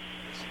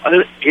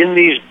in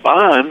these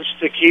bonds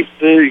to keep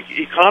the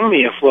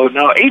economy afloat.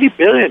 Now, $80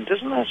 billion,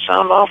 doesn't that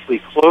sound awfully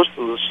close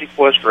to the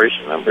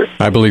sequestration number?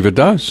 I believe it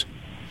does.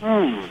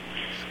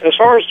 As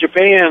far as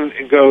Japan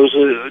goes,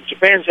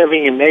 Japan's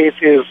having a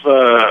negative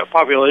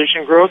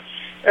population growth,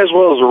 as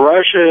well as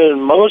Russia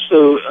and most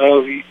of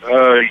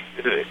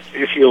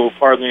if you'll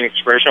pardon the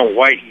expression,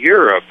 white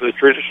Europe, the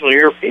traditional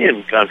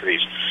European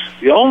countries.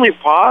 The only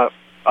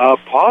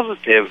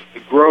positive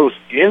growth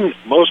in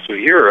most of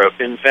Europe,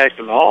 in fact,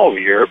 in all of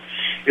Europe,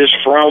 is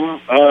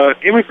from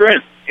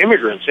immigrants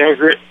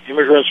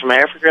from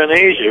Africa and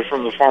Asia,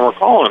 from the former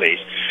colonies.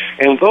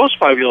 And those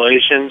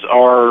populations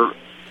are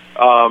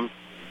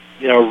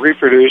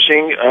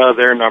reproducing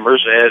their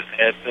numbers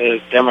at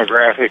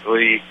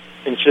demographically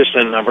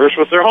consistent numbers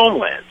with their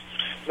homelands.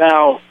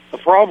 Now, the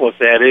problem with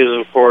that is,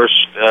 of course,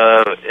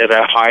 at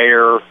a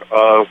higher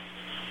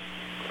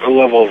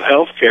level of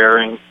health care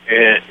and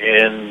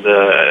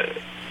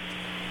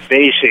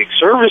basic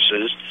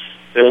services,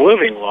 they're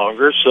living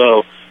longer.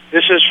 So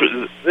this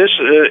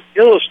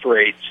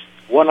illustrates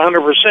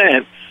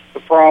 100% the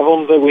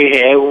problem that we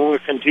have when we're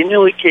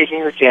continually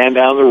kicking the can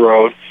down the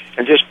road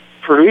and just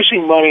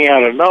producing money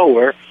out of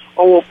nowhere.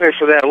 Oh, we'll pay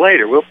for that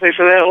later. We'll pay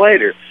for that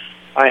later.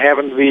 I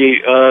happen to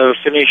be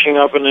finishing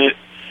up a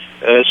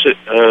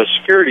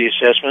security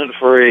assessment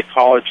for a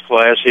college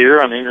class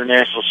here on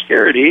international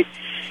security,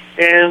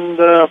 and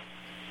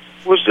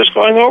was just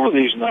going over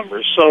these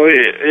numbers. So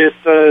it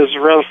is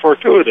rather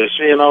fortuitous.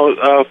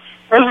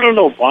 President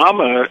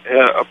Obama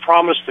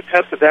promised to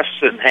cut the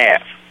deficit in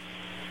half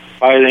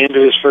by the end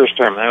of his first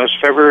term. That was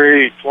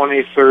February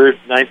 23rd,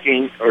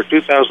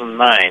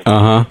 2009.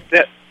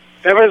 That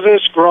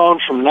deficit's grown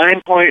from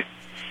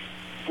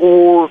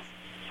 $9.45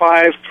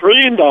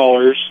 trillion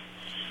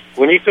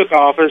when he took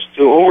office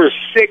to over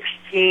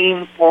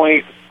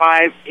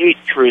 $16.58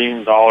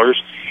 trillion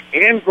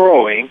and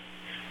growing.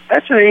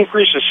 That's an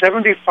increase of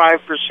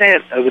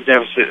 75% of the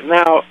deficit.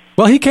 Now,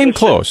 well, he came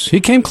close.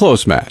 He came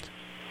close, Matt.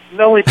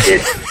 No, it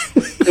didn't.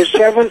 The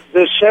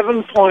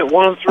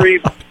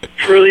 $7.13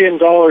 trillion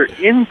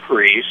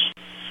increase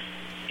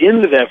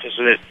in the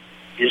deficit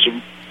is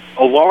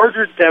a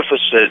larger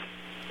deficit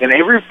than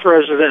every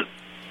president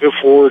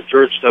before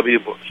George W.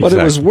 Bush. But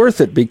it was worth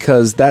it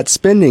because that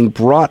spending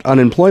brought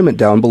unemployment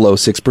down below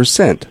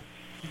 6%.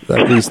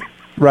 At least,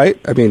 right?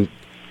 I mean,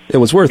 it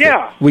was worth it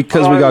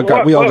because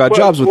we all got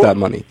jobs with that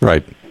money,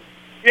 right?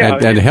 Yeah,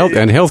 and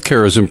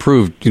healthcare has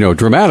improved,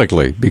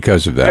 dramatically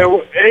because of that.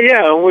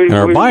 And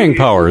our buying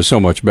power is so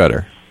much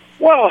better.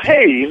 Well,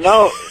 hey,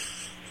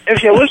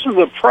 if you listen to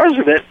the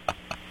president,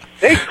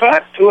 they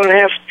cut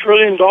 $2.5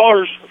 trillion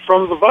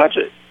from the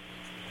budget.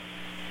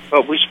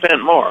 But we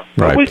spent more.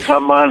 Right. But we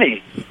cut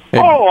money.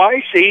 Oh,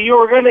 I see. You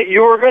were gonna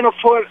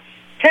put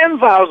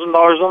 $10,000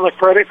 on the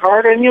credit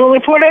card, and you only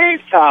put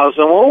 $8,000.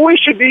 Well, we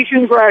should be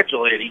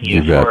congratulating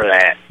you for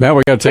that. Matt,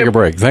 we got to take a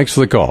break. Thanks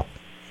for the call.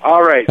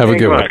 All right. Have a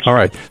good one. All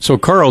right. So,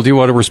 Carl, do you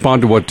want to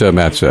respond to what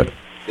Matt said?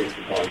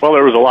 Well,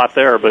 there was a lot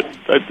there, but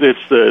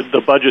it's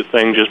the budget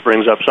thing just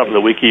brings up something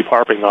that we keep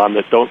harping on,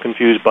 that don't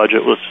confuse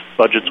budgets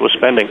with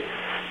spending.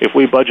 If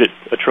we budget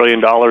 $1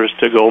 trillion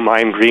to go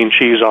mine green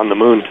cheese on the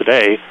moon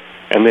today,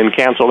 and then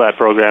cancel that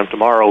program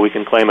tomorrow, we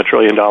can claim $1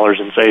 trillion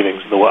in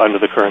savings under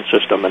the current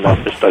system, and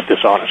that's just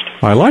dishonest.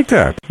 I like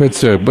that.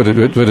 It's but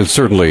it's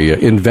certainly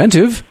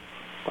inventive.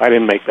 I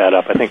didn't make that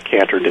up. I think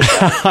Cantor did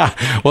that.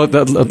 Well,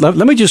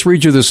 let me just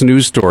read you this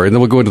news story, and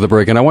then we'll go into the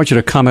break, and I want you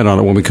to comment on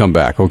it when we come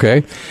back,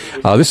 okay?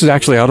 This is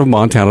actually out of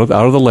Montana,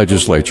 out of the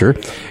legislature.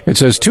 It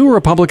says 2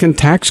 Republican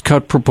tax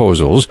cut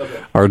proposals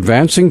are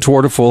advancing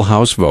toward a full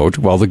House vote,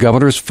 while the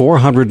governor's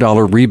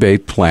 $400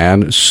 rebate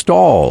plan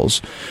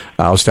stalls.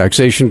 House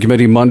Taxation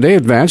Committee Monday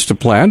advanced a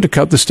plan to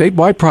cut the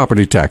statewide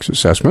property tax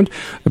assessment.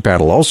 The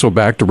panel also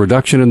backed a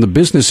reduction in the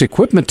business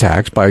equipment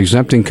tax by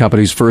exempting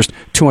companies' first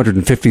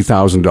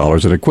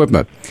 $250,000 in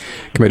equipment.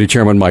 Committee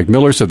Chairman Mike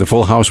Miller said the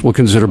full House will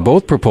consider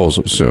both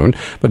proposals soon,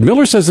 but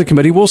Miller says the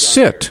committee will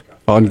sit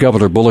on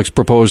Governor Bullock's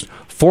proposed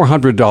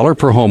 $400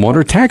 per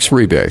homeowner tax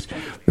rebate.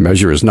 The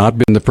measure has not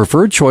been the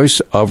preferred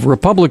choice of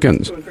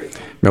Republicans.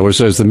 Miller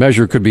says the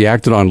measure could be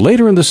acted on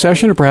later in the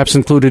session or perhaps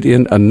included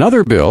in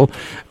another bill.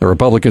 The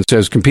Republican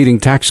says competing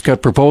tax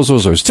cut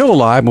proposals are still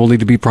alive and will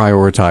need to be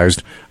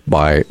prioritized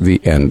by the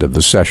end of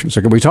the session.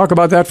 So can we talk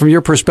about that from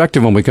your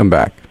perspective when we come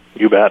back?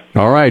 You bet.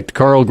 All right.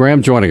 Carl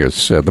Graham joining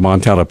us at the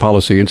Montana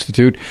Policy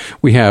Institute.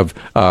 We have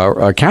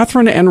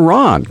Catherine and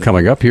Ron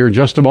coming up here in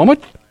just a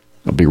moment.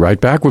 I'll be right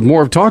back with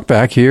more of Talk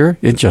Back here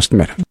in just a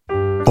minute.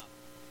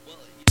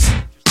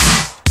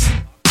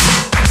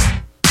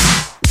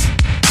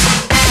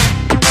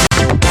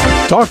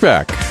 Talk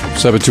Back,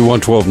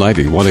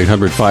 721-1290,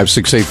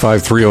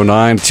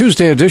 1-800-568-5309.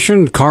 Tuesday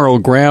edition, Carl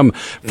Graham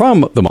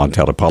from the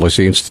Montana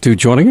Policy Institute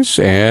joining us.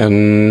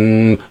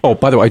 And, oh,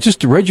 by the way, I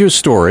just read you a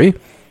story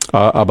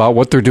about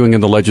what they're doing in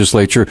the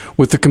legislature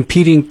with the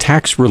competing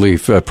tax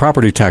relief,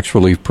 property tax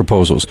relief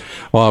proposals.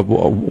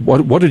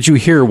 What did you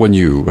hear when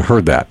you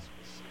heard that?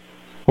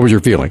 What were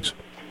your feelings?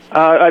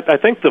 I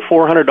think the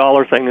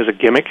 $400 thing is a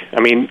gimmick. I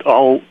mean,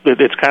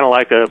 it's kind of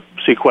like a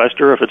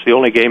sequester. If it's the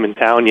only game in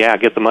town,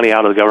 get the money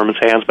out of the government's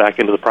hands back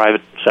into the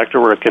private sector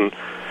where it can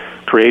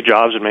create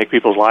jobs and make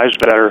people's lives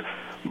better.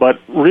 But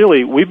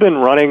really, we've been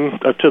running,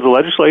 to the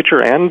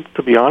legislature and,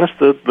 to be honest,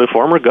 the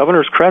former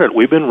governor's credit,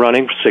 we've been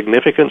running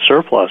significant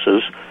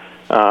surpluses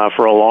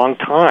for a long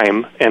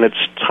time, and it's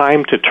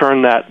time to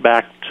turn that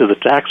back to the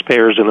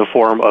taxpayers in the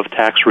form of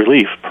tax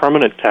relief,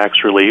 permanent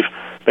tax relief.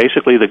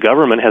 Basically, the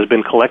government has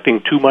been collecting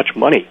too much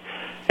money,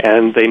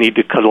 and they need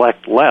to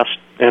collect less.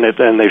 And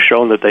they've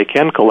shown that they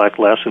can collect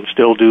less and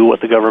still do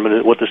what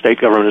the state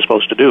government is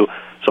supposed to do.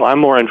 So I'm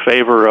more in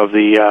favor of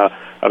the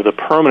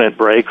permanent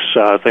breaks,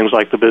 things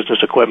like the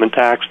business equipment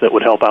tax that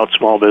would help out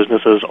small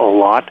businesses a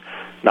lot,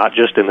 not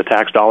just in the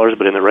tax dollars,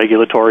 but in the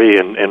regulatory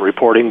and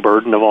reporting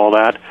burden of all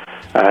that.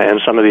 And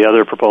some of the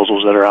other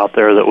proposals that are out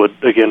there that would,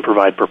 again,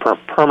 provide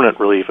permanent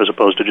relief as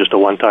opposed to just a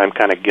one-time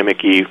kind of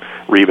gimmicky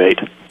rebate.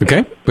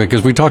 Okay,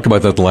 because we talked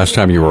about that the last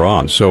time you were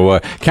on. So,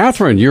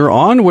 Catherine, you're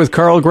on with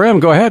Carl Graham.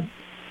 Go ahead.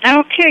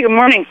 Okay, good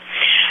morning.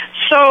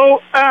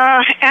 So,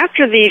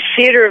 after the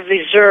Theater of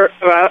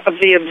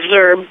the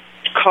Absurd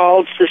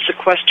called The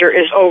Sequester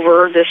is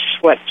over this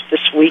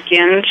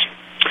weekend,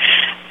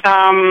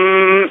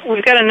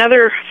 we've got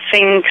another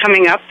thing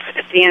coming up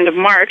at the end of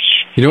March.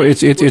 You know,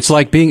 it's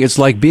like being at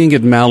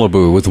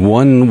Malibu with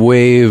one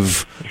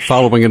wave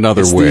following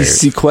another wave.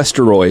 The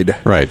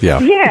sequesteroid. Right, yeah.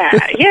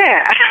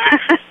 Yeah.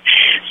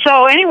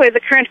 So anyway,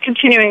 the current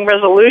continuing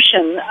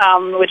resolution,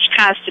 which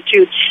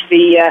constitutes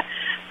the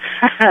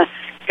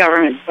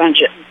government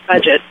budget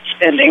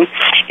spending,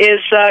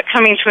 is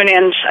coming to an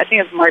end, I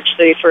think it's March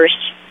 31st.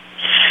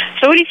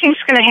 So what do you think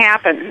is going to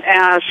happen?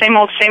 Same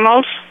old,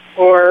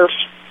 or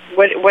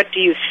what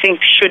do you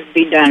think should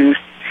be done?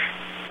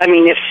 I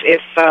mean, if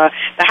the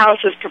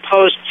House has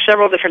proposed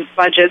several different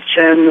budgets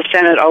and the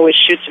Senate always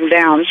shoots them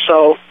down,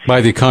 so...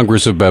 By the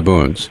Congress of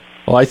Baboons.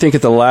 Well, I think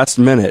at the last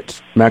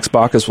minute, Max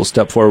Baucus will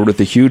step forward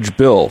with a huge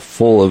bill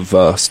full of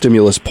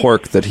stimulus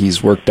pork that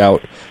he's worked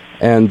out,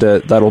 and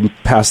that'll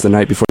pass the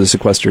night before the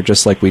sequester,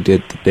 just like we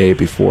did the day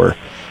before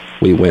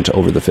we went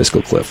over the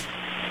fiscal cliff.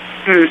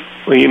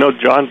 Well, you know,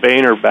 John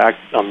Boehner, back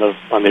on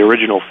the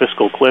original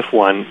fiscal cliff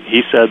one,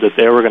 he said that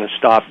they were going to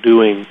stop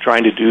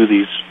trying to do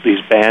these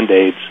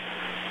Band-Aids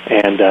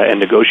and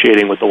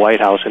negotiating with the White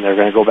House, and they're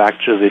going to go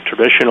back to the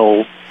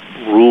traditional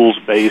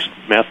rules-based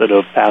method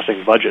of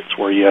passing budgets,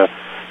 where you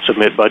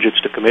submit budgets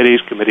to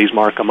committees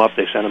mark them up,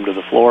 they send them to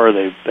the floor,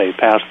 they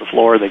pass the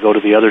floor, they go to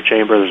the other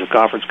chamber, there's a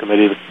conference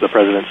committee, the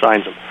president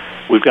signs them.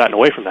 We've gotten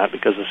away from that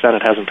because the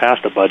Senate hasn't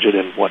passed a budget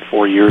in,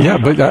 4 years? Yeah,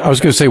 but I was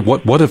going to say,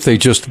 what if they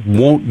just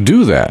won't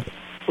do that?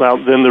 Well,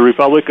 then the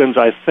Republicans,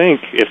 I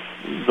think, if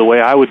the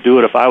way I would do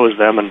it if I was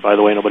them, and by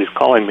the way, nobody's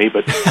calling me,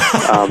 but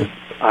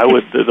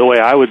the way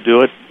I would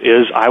do it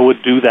is I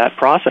would do that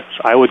process.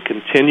 I would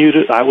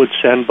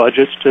send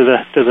budgets to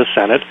the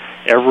Senate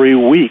every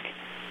week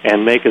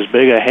and make as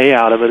big a hay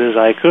out of it as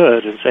I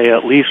could and say,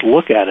 at least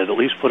look at it, at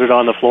least put it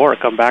on the floor,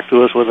 come back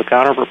to us with a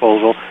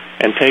counterproposal,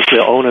 and take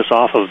the onus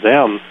off of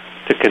them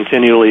to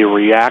continually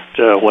react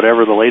to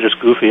whatever the latest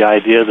goofy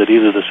idea that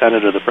either the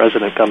Senate or the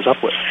President comes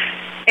up with.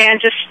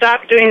 And just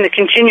stop doing the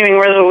continuing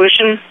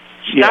resolution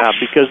stuff? Yeah,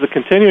 because the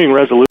continuing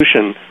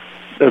resolution,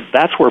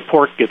 that's where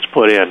pork gets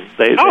put in.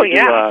 They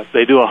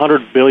do a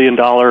 $100 billion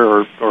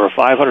or a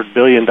 $500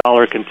 billion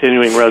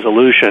continuing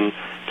resolution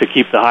to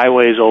keep the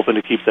highways open,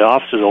 to keep the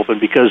offices open,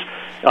 because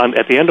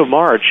at the end of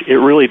March, it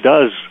really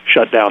does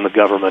shut down the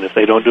government if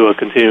they don't do a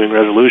continuing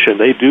resolution.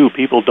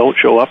 People don't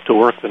show up to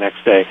work the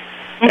next day.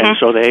 Mm-hmm. And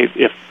so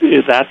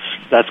if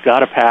that's got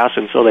to pass,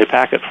 and so they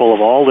pack it full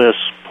of all this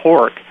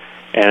pork,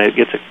 and it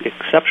gets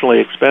exceptionally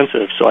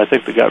expensive. So I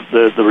think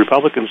the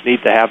Republicans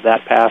need to have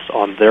that pass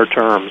on their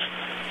terms.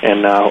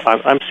 And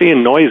I'm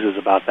seeing noises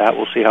about that.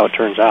 We'll see how it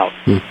turns out.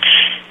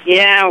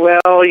 Yeah,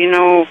 well, you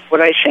know what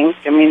I think.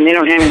 I mean, they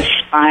don't have any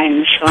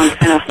spines, so I'm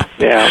kind of...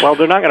 Yeah, well,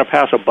 they're not going to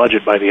pass a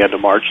budget by the end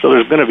of March, so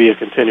there's going to be a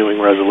continuing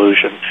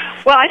resolution.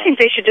 Well, I think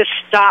they should just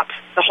stop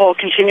the whole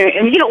continuing,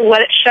 and,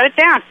 shut it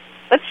down.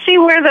 Let's see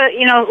where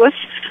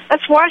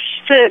let's watch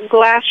the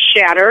glass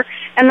shatter,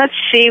 and let's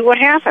see what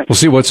happens. We'll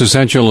see what's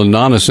essential and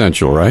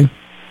non-essential, right?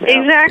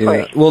 Exactly.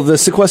 Yeah. Well, the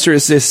sequester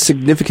is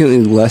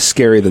significantly less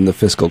scary than the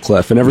fiscal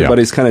cliff, and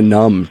everybody's kind of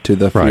numb to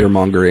the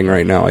fear-mongering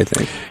right now, I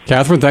think.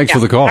 Catherine, thanks for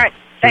the call. All right.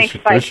 Thanks.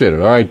 Bye. Appreciate it.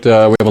 All right. We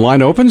have a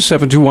line open.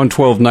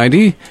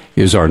 721-1290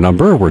 is our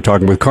number. We're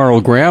talking with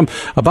Carl Graham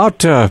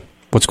about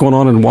what's going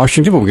on in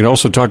Washington, but we can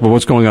also talk about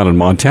what's going on in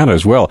Montana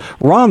as well.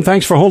 Ron,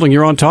 thanks for holding.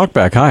 You're on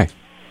Talkback. Hi.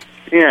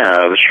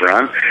 Yeah, this is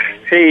Ron.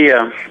 Hey,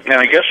 and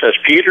I guess that's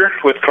Peter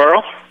with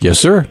Carl? Yes,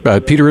 sir.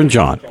 Peter and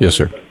John. Yes,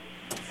 sir.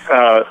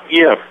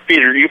 Yeah,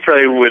 Peter, you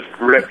probably would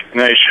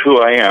recognize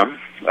who I am.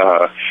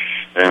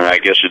 And I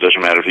guess it doesn't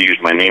matter if you use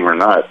my name or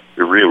not.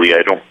 Really,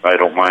 I don't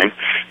mind.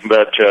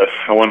 But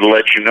I wanted to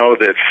let you know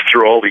that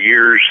through all the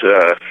years,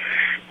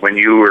 when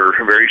you were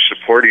very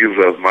supportive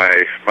of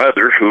my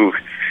mother, who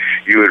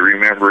you would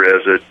remember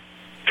as a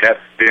tap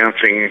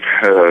dancing,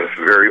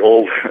 very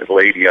old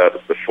lady out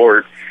at the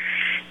fort,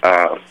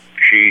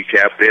 she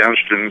tap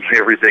danced and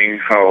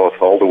everything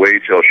all the way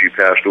till she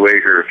passed away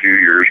here a few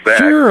years back.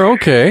 Sure,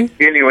 okay.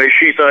 Anyway,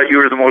 she thought you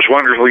were the most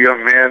wonderful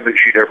young man that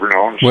she'd ever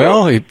known. So.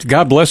 Well,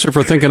 God bless her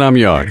for thinking I'm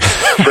young.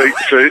 so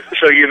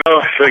you know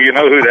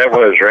who that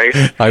was, right?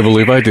 I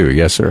believe I do.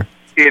 Yes, sir.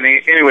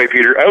 Anyway,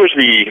 Peter, I was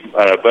the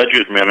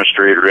budget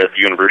administrator at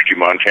the University of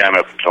Montana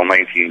up until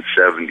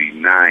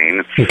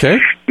 1979. Okay.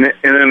 And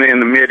then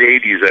in the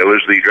mid-'80s, I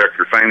was the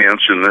director of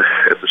finance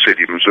at the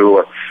city of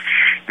Missoula.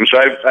 And so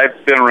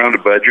I've been around a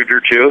budget or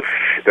two,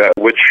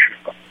 which,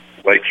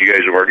 like you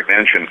guys have already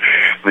mentioned,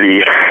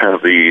 the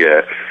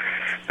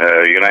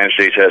United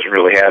States hasn't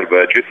really had a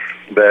budget.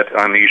 But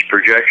on these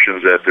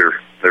projections that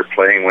they're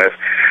playing with,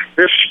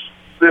 this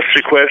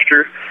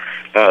sequester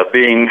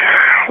being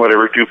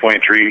whatever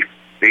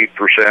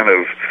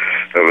 2.38%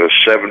 of a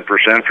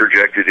 7%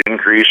 projected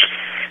increase,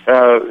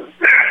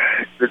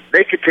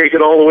 they could take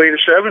it all the way to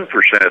 7%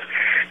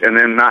 and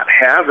then not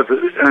have it,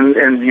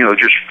 and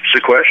just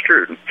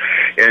sequester it,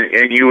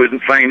 and you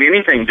wouldn't find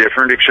anything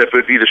different except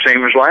it'd be the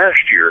same as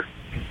last year.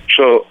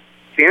 So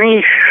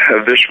any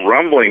of this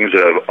rumblings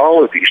of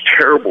all of these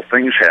terrible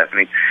things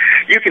happening,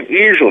 you can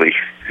easily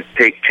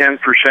take 10%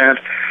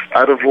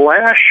 out of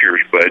last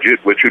year's budget,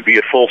 which would be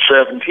a full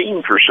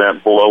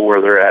 17% below where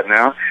they're at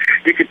now.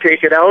 You could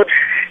take it out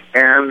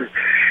and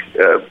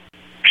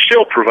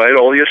still provide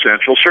all the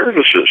essential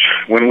services.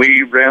 When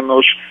we ran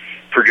those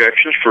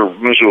projections for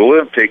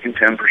Missoula, taking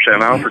 10%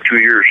 out for 2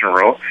 years in a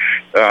row,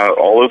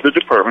 all of the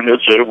department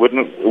heads said it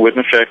wouldn't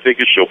affect. They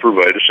could still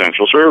provide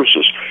essential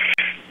services.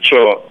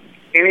 So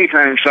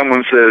anytime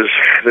someone says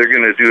they're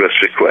going to do a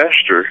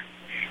sequester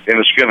and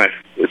it's going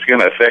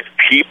to affect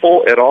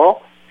people at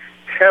all,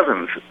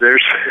 heavens,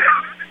 there's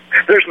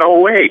no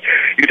way.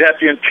 You'd have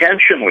to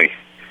intentionally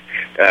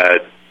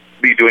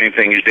be doing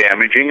things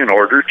damaging in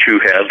order to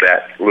have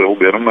that little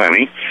bit of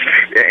money,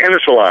 and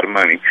it's a lot of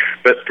money,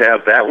 but to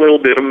have that little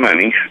bit of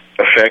money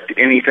affect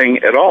anything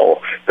at all.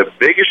 The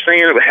biggest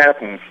thing that would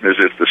happen is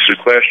if the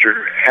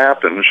sequester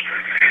happens,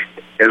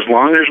 as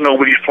long as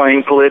nobody's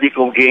playing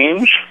political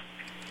games,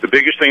 the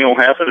biggest thing that will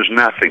happen is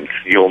nothing.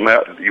 You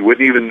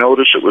wouldn't even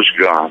notice it was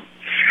gone.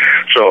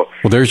 So,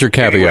 well, there's your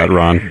caveat,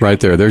 Ron,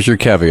 right there. There's your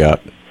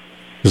caveat.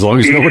 As long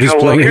as nobody's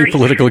playing any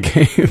political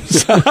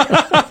games.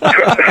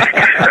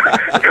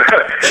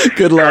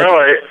 Good luck.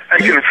 Carl, I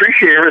can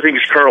appreciate everything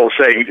Carl's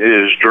saying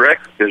is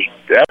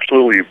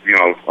absolutely,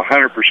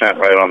 100%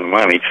 right on the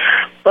money.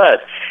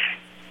 But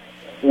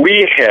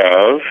we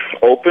have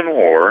open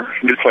war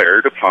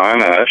declared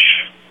upon us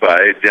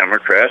by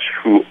Democrats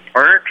who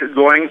aren't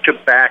going to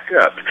back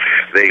up.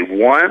 They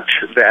want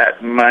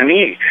that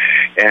money,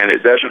 and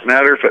it doesn't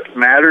matter if it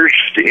matters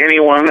to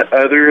anyone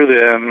other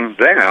than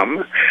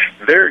them.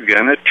 They're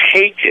going to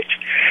take it.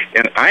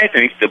 And I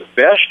think the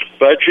best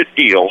budget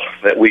deal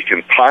that we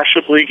can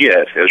possibly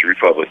get as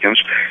Republicans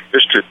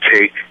is to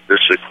take the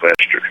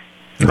sequester.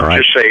 All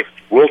right. Just say,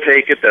 we'll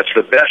take it. That's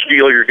the best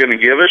deal you're going to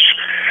give us.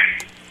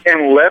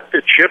 And let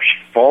the chips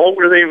fall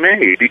where they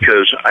may,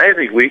 because I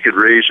think we could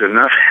raise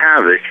enough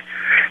havoc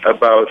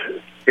about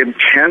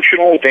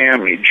intentional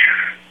damage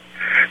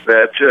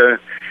that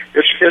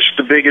it's just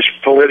the biggest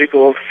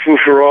political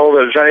frou-frou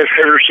that I've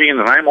ever seen,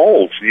 and I'm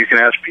old. You can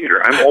ask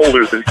Peter. I'm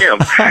older than him.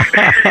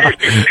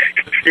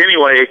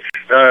 Anyway,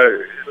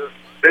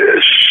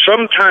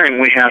 sometime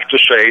we have to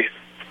say,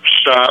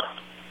 stop,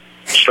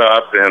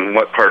 and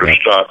what part of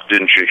stop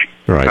didn't you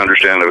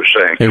understand I was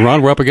saying? Hey,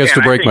 Ron, we're up against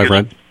the break, my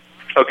friend.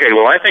 Okay,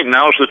 well, I think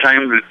now's the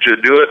time to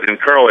do it.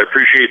 And, Carl, I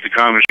appreciate the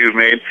comments you've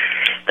made.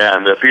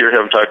 And, Peter,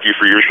 haven't talked to you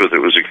for years, but it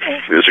was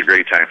a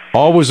great time.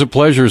 Always a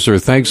pleasure, sir.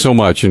 Thanks so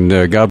much, and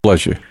God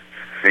bless you.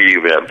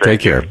 You bet.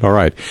 Take care. All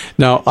right.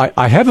 Now,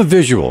 I have a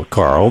visual,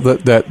 Carl,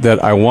 that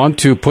I want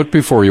to put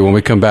before you when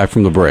we come back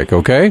from the break,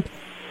 okay?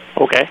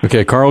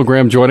 Okay, Carl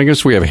Graham joining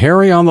us. We have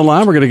Harry on the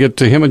line. We're going to get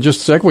to him in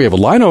just a second. We have a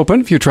line open.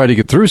 If you try to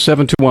get through,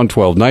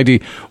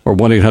 721-1290 or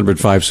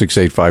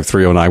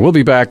 1-800-568-5309. We'll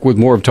be back with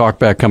more of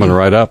Talkback coming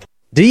right up.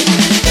 Yeah.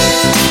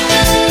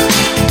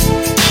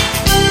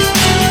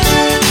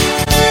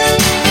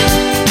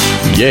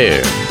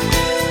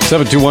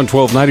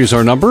 721-1290 is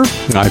our number.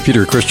 I'm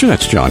Peter Christian.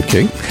 That's John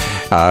King.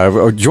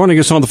 Joining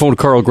us on the phone,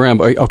 Carl Graham.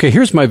 Okay,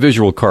 here's my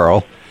visual,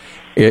 Carl.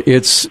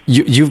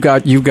 You've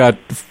got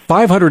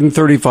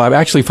 535,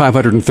 actually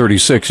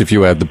 536 if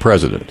you add the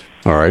president,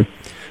 all right,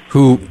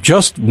 who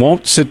just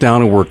won't sit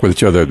down and work with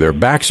each other. Their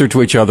backs are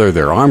to each other.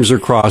 Their arms are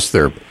crossed.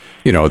 They're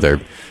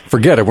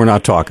forget it. We're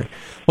not talking.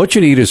 What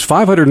you need is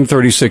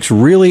 536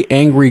 really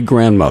angry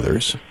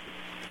grandmothers.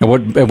 And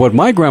what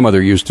my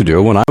grandmother used to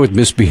do when I would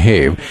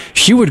misbehave,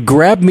 she would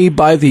grab me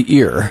by the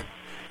ear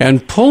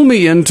and pull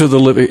me into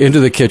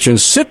the kitchen,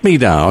 sit me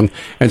down,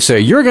 and say,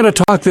 "You're going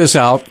to talk this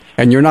out,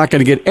 and you're not going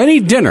to get any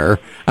dinner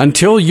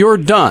until you're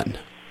done.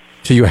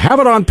 So you have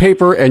it on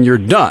paper, and you're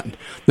done."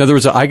 In other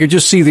words, I could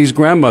just see these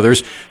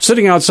grandmothers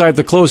sitting outside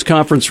the closed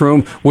conference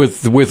room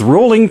with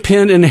rolling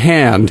pin in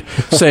hand,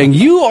 saying,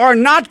 "You are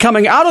not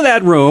coming out of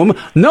that room.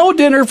 No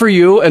dinner for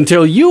you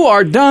until you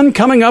are done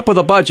coming up with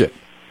a budget."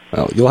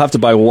 Well, you'll have to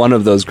buy one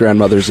of those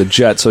grandmothers a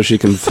jet so she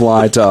can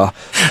fly to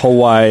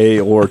Hawaii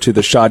or to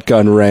the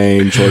shotgun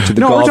range or to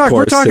the golf course.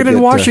 We're talking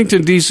in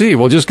Washington, D.C.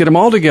 We'll just get them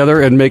all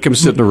together and make them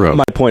sit in a room.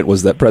 My point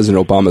was that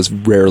President Obama's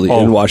rarely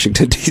in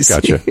Washington, D.C.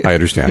 Gotcha. I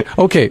understand.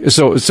 Okay,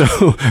 so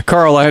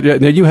Carl,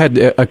 you had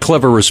a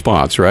clever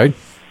response, right?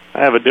 I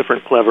have a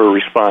different clever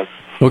response.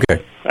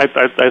 Okay.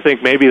 I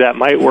think maybe that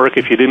might work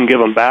if you didn't give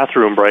them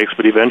bathroom breaks,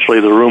 but eventually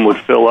the room would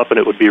fill up and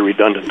it would be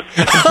redundant.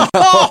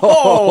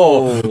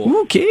 Oh,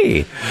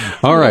 okay.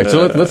 All right,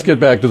 so let's get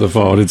back to the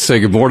phone and say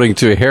good morning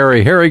to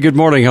Harry. Harry, good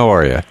morning. How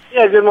are you?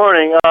 Yeah, good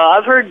morning.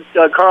 I've heard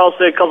Carl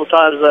say a couple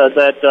times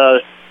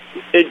that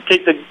they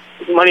take the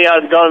money out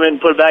of the government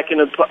and put it back in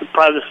the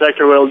private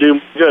sector where it'll do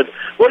good.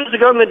 What does the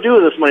government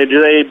do with this money? Do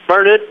they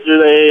burn it?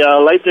 Do they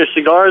light their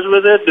cigars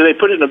with it? Do they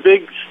put it in a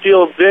big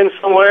steel bin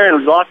somewhere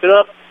and lock it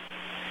up?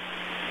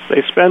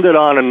 They spend it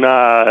on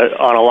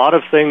a lot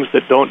of things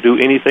that don't do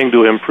anything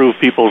to improve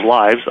people's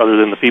lives, other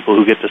than the people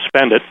who get to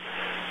spend it.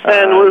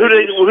 And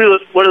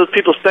what do the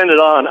people spend it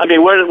on? I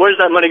mean, where does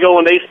that money go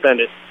when they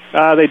spend it?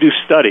 They do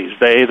studies.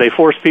 They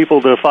force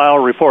people to file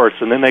reports,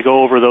 and then they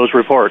go over those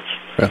reports.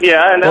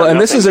 Yeah,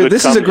 and this is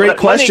a great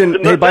question.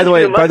 Hey, by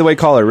the way,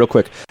 caller, real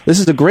quick, this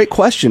is a great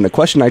question. A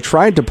question I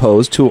tried to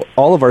pose to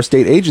all of our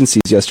state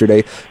agencies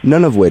yesterday,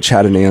 none of which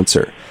had an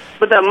answer.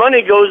 But that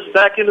money goes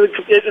back into it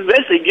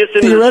eventually gets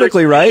into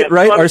theoretically, right?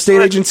 Our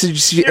state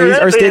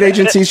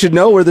agencies should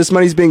know where this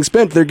money's being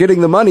spent. They're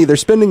getting the money, they're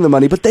spending the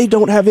money, but they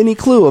don't have any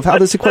clue of how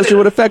the sequester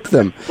would affect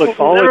them. Look,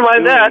 never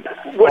mind that.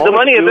 The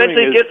money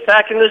eventually gets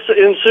back in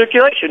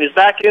circulation. It's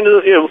back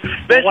into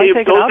eventually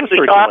it goes to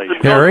the cops.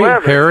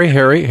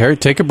 Harry,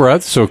 take a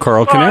breath so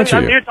Carl can answer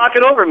you. You're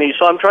talking over me,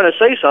 so I'm trying to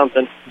say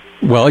something.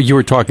 Well, you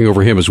were talking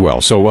over him as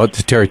well. So,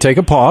 Terry, take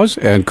a pause,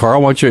 and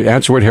Carl, why don't you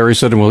answer what Harry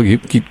said, and we'll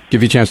give you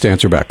a chance to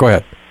answer back. Go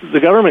ahead. The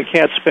government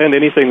can't spend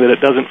anything that it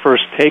doesn't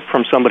first take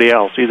from somebody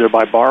else, either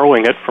by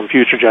borrowing it from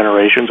future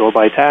generations or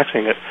by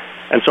taxing it.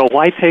 And so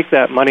why take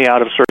that money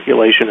out of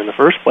circulation in the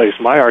first place?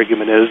 My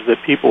argument is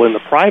that people in the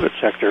private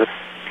sector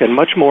can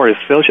much more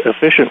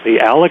efficiently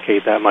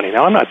allocate that money.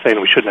 Now, I'm not saying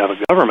we shouldn't have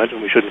a government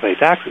and we shouldn't pay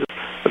taxes.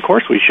 Of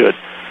course we should.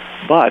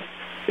 But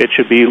it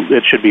should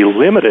be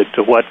limited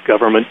to what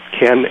government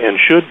can and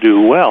should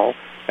do well,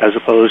 as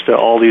opposed to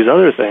all these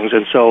other things.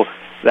 And so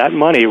that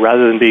money,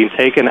 rather than being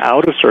taken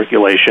out of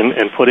circulation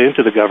and put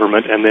into the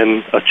government and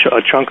then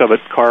a chunk of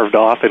it carved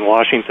off in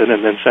Washington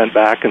and then sent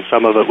back, and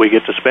some of it we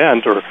get to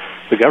spend or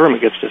the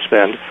government gets to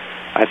spend,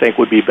 I think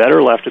would be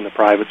better left in the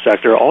private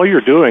sector. All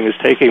you're doing is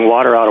taking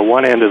water out of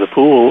one end of the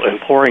pool and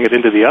pouring it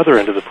into the other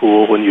end of the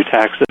pool when you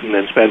tax it and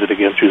then spend it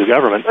again through the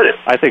government.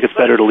 I think it's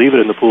better to leave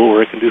it in the pool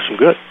where it can do some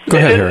good. Go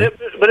ahead, Harry.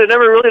 But it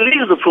never really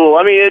leaves the pool.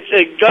 I mean,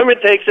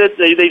 government takes it,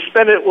 they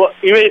spend it.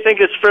 You may think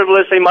it's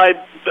frivolous. They might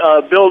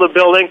build a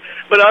building,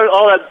 but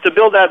all that, to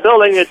build that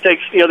building, it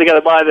takes, they got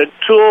to buy the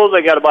tools,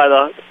 they got to buy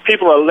the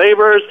people, the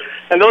laborers,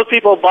 and those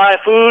people buy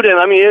food. And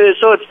I mean,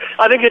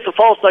 I think it's a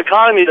false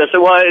dichotomy that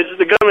say, well,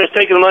 the government is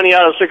taking the money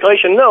out of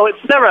circulation. No, it's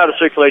never out of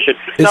circulation.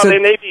 Now, they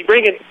may be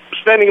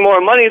spending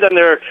more money than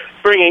they're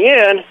bringing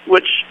in,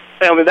 which,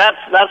 I mean, that's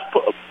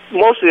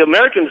mostly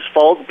Americans'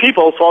 fault,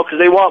 people's fault, because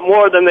they want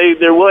more than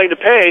they're willing to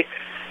pay.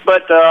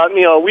 But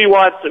we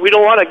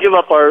don't want to give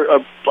up our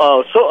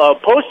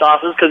post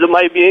office because it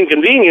might be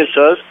inconvenience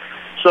to us.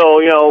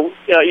 So you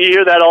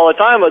hear that all the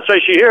time,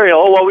 especially here.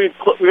 We're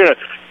going to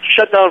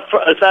shut down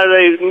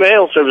Saturday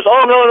mail service.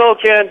 Oh no,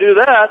 can't do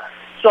that.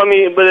 So I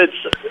mean, but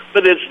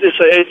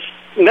it's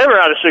never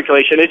out of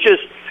circulation. It's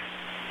just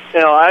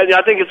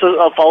I think it's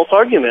a false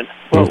argument.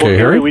 Well,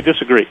 Harry, we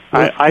disagree.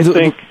 I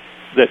think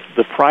that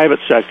the private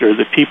sector,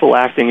 the people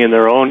acting in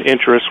their own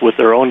interests with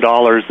their own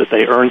dollars that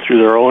they earn through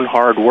their own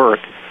hard work,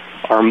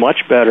 are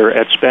much better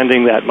at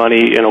spending that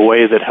money in a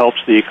way that helps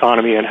the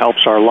economy and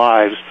helps our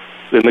lives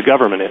than the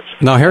government is.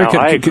 Now, Harry,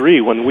 I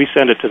agree. When we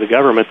send it to the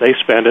government, they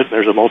spend it, and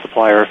there's a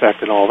multiplier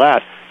effect and all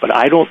that. But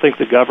I don't think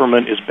the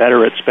government is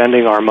better at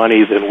spending our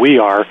money than we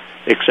are,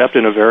 except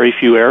in a very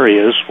few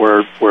areas where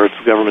it's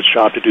the government's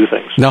job to do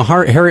things. Now,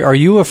 Harry, are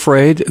you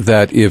afraid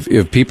that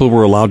if people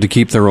were allowed to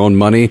keep their own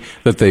money,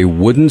 that they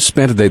wouldn't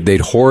spend it,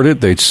 they'd hoard it,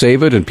 they'd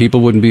save it, and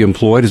people wouldn't be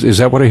employed? Is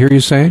that what I hear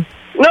you saying?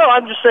 No,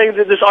 I'm just saying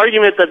that this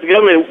argument that the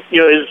government,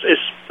 is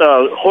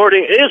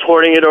hoarding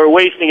it or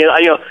wasting it.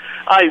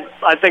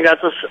 I think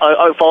that's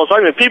a false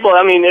argument. People,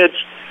 I mean, it's.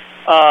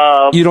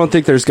 You don't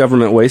think there's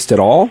government waste at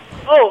all?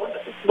 Oh,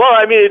 well,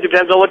 I mean, it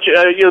depends on what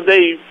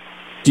the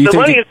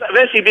money is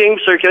eventually being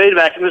circulated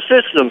back in the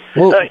system.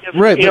 Well,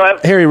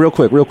 Harry, real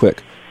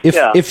quick.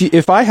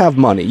 If I have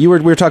money, we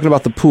were talking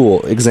about the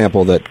pool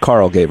example that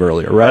Carl gave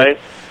earlier, right?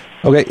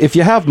 Okay, if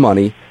you have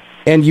money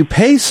and you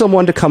pay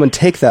someone to come and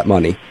take that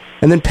money,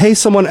 and then pay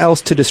someone else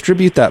to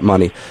distribute that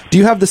money, do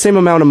you have the same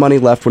amount of money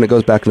left when it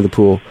goes back into the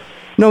pool?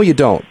 No, you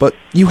don't. But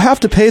you have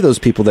to pay those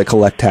people that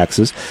collect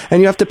taxes, and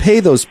you have to pay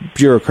those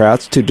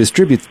bureaucrats to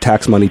distribute the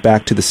tax money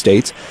back to the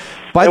states.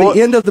 By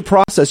the end of the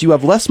process, you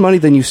have less money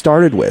than you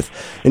started with.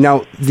 And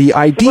now the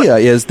idea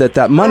is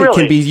that money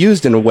can be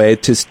used in a way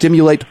to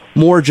stimulate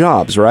more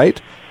jobs, right?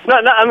 No,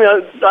 I mean,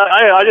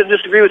 I didn't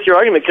disagree with your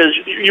argument because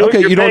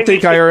you don't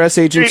think IRS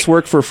agents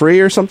work for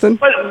free or something?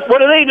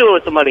 What are they doing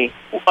with the money?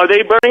 Are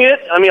they burning it?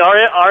 I mean, are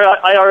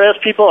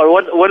IRS people, or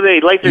what do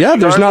they like?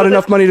 There's not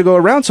enough money to go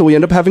around, so we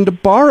end up having to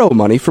borrow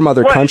money from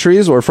other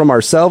countries or from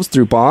ourselves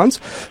through bonds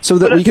so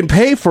that we can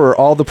pay for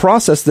all the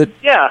process that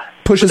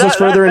pushes us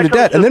further into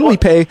debt. And then we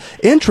pay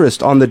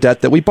interest on the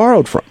debt that we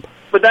borrowed from.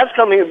 But that's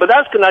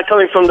not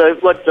coming from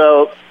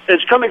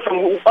it's coming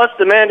from us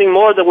demanding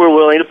more than we're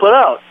willing to put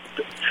out.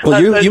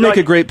 Well, you make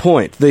a great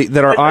point that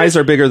our eyes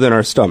are bigger than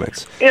our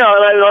stomachs.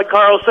 Like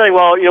Carl was saying,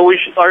 well,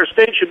 our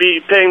state should be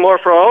paying more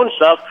for our own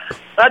stuff.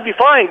 That'd be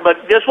fine,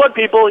 but guess what,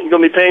 people? You're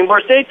going to be paying more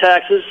state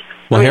taxes.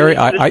 Well, Harry,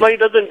 this money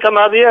doesn't come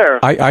out of the air.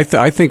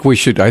 I think we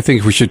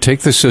should take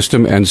the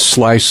system and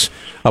slice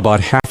about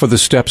half of the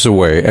steps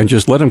away, and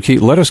just let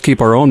us keep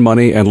our own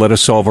money and let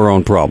us solve our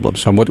own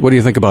problems. What do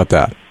you think about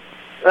that?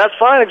 That's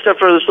fine, except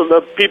for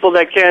the people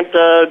that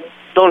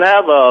don't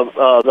have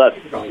that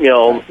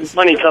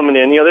money coming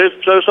in.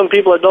 There's some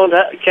people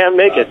that can't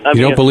make it.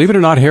 Believe it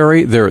or not,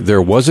 Harry,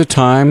 there was a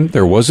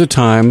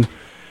time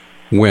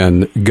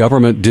when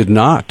government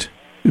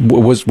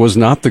was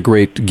not the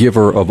great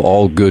giver of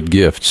all good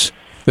gifts.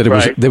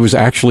 That there was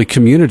actually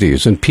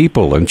communities and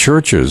people and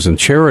churches and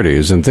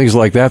charities and things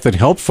like that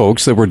helped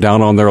folks that were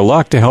down on their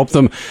luck, to help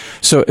them.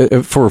 So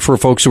for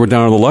folks who were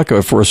down on the luck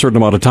for a certain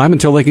amount of time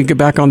until they could get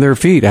back on their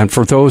feet, and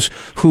for those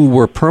who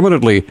were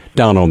permanently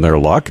down on their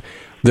luck,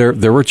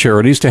 there were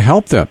charities to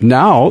help them.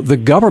 Now the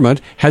government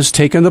has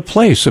taken the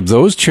place of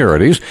those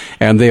charities,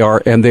 and they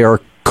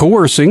are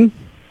coercing,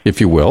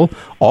 if you will,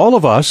 all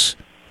of us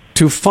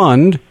to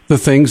fund the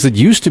things that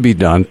used to be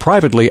done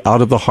privately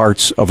out of the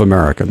hearts of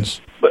Americans.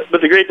 But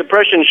the Great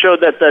Depression showed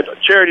that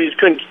charities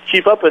couldn't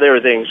keep up with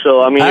everything.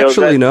 So, I mean...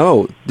 Actually,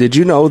 no. Did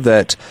you know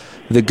that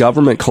the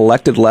government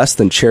collected less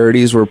than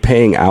charities were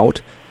paying out?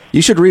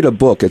 You should read a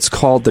book. It's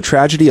called The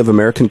Tragedy of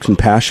American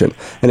Compassion,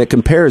 and it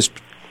compares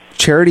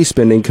charity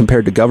spending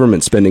compared to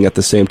government spending at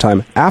the same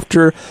time.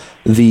 After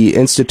the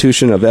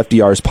institution of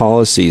FDR's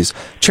policies,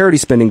 charity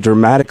spending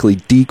dramatically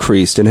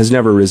decreased and has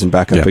never risen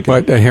back up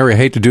again. But, Harry, I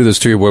hate to do this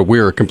to you, but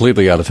we're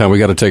completely out of time. We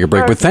got to take a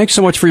break. But thanks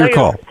so much for your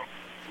call.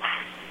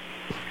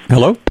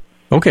 Hello?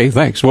 Okay,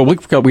 thanks. Well,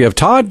 we have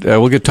Todd.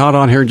 We'll get Todd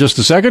on here in just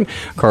a second.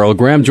 Carl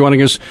Graham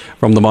joining us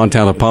from the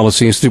Montana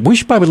Policy Institute. We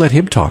should probably let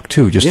him talk,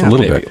 too, just a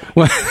little bit.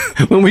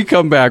 When we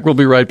come back, we'll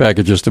be right back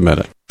in just a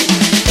minute.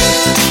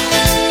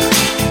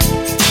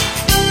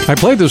 I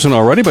played this one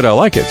already, but I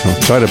like it.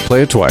 I'll try to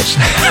play it twice.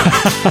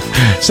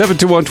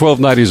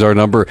 721-1290 is our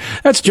number.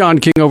 That's John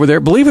King over there.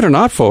 Believe it or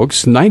not,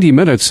 folks, 90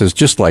 minutes has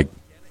just,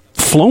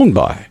 flown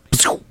by.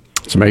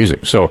 It's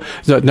amazing. So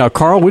now,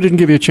 Carl, we didn't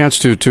give you a chance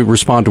to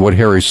respond to what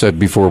Harry said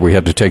before we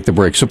had to take the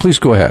break. So please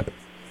go ahead.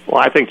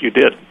 Well, I think you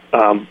did.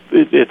 The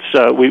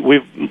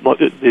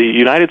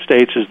United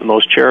States is the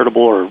most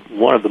charitable, or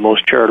one of the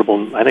most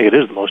charitable. I think it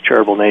is the most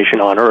charitable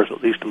nation on earth,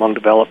 at least among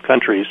developed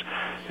countries,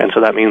 and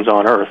so that means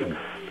on earth,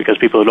 because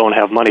people who don't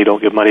have money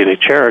don't give money to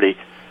charity.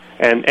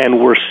 And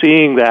we're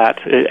seeing that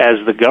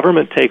as the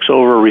government takes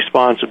over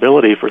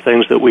responsibility for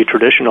things that we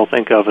traditionally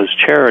think of as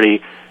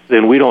charity,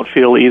 then we don't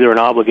feel either an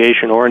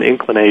obligation or an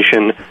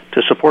inclination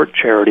to support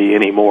charity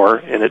anymore,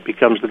 and it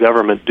becomes the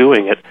government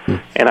doing it.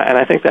 And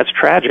I think that's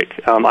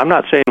tragic. I'm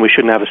not saying we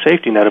shouldn't have a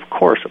safety net. Of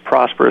course, a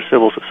prosperous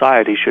civil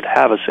society should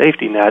have a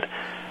safety net,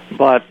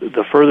 but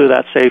the further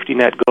that safety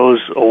net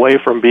goes away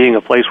from being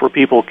a place where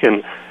people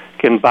can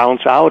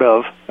bounce out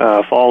of,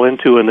 fall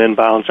into, and then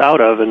bounce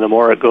out of, and the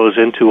more it goes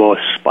into a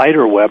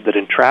spider web that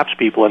entraps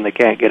people and they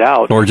can't get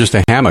out. Or just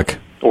a hammock.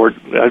 Or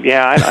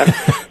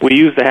we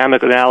used the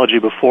hammock analogy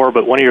before,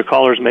 but one of your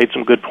callers made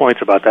some good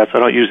points about that, so I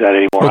don't use that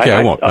anymore. Okay,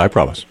 I won't. I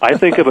promise. I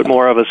think of it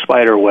more of a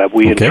spider web.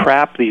 We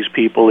entrap these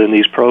people in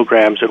these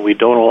programs, and we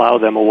don't allow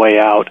them a way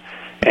out,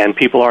 and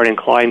people aren't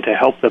inclined to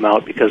help them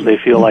out because they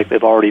feel like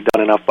they've already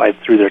done enough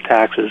through their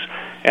taxes,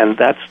 and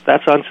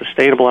that's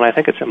unsustainable, and I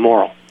think it's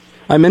immoral.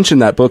 I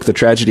mentioned that book, The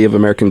Tragedy of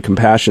American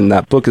Compassion.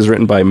 That book is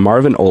written by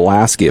Marvin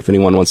Olasky, if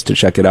anyone wants to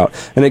check it out,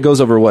 and it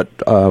goes over what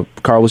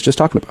Carl was just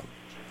talking about.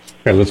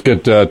 Okay, let's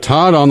get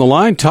Todd on the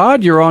line.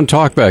 Todd, you're on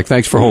Talkback.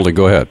 Thanks for holding.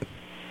 Go ahead.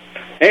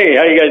 Hey,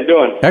 how you guys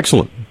doing?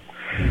 Excellent.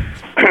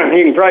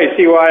 You can probably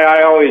see why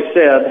I always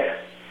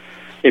said,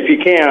 if you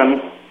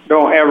can,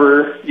 don't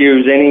ever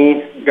use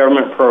any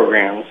government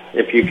programs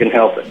if you can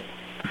help it.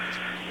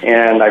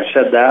 and I've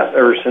said that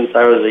ever since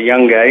I was a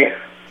young guy.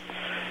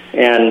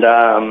 And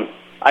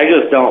I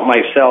just don't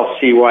myself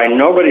see why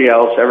nobody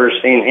else ever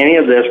seen any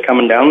of this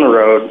coming down the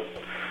road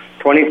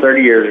 20,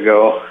 30 years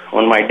ago.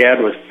 When my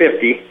dad was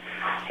 50,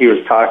 he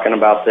was talking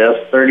about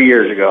this 30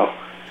 years ago,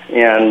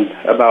 and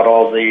about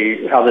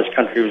how this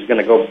country was going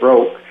to go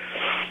broke.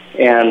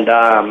 And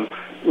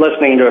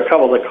listening to a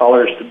couple of the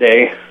callers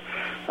today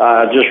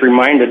just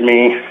reminded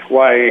me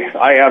why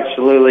I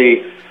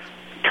absolutely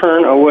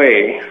turn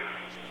away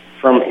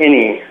from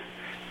any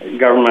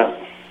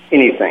government,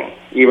 anything,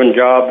 even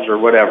jobs or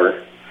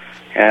whatever.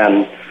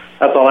 And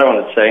that's all I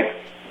wanted to say.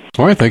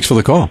 All right, thanks for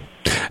the call.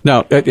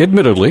 Now,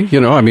 admittedly,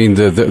 I mean,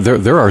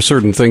 there are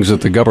certain things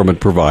that the government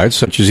provides,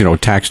 such as,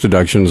 tax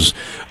deductions,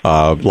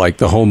 like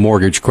the home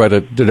mortgage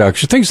credit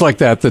deduction, things like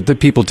that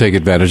people take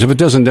advantage of. It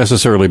doesn't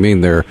necessarily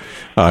mean they're,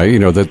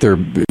 that they're,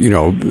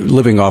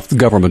 living off the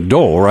government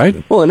dole,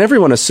 right? Well, and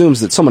everyone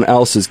assumes that someone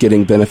else is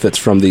getting benefits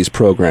from these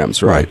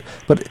programs, right?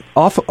 But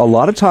a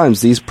lot of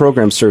times these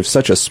programs serve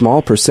such a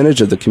small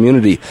percentage of the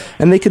community,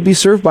 and they could be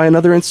served by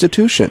another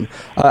institution.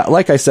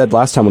 Like I said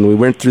last time when we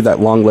went through that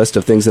long list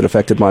of things that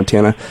affected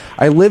Montana,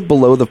 I lived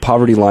below the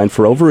poverty line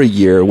for over a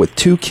year with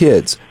 2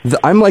 kids.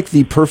 I'm like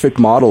the perfect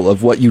model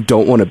of what you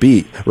don't want to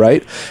be,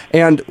 right?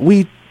 And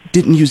we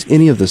didn't use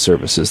any of the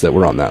services that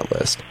were on that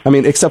list. I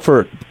mean, except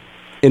for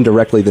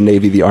indirectly the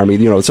Navy, the Army,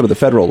 some of the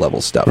federal level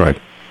stuff. Right.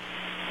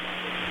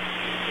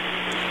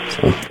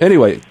 So,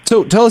 anyway,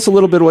 so tell us a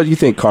little bit what you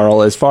think,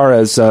 Carl, as far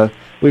as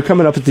we're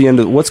coming up at the end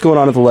of what's going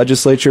on at the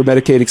legislature,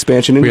 Medicaid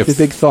expansion, any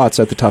big thoughts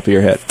at the top of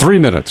your head. 3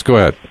 minutes. Go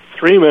ahead.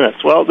 3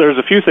 minutes. Well, there's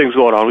a few things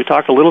going on. We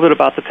talked a little bit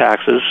about the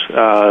taxes,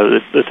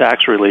 the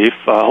tax relief.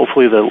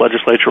 Hopefully the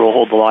legislature will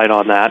hold the line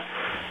on that.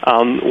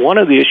 One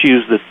of the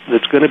issues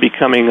that's going to be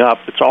coming up,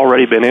 it's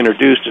already been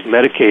introduced, is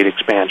Medicaid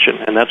expansion,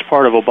 and that's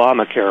part of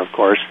Obamacare, of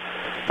course,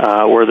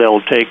 where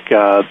they'll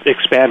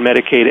expand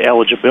Medicaid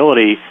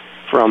eligibility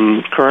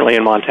from currently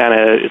in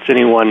Montana, it's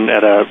anyone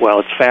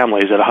it's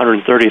families at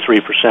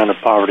 133% of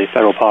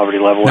federal poverty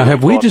level. Now,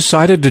 have we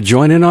decided to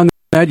join in on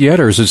that yet,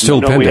 or is it still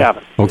pending? No, we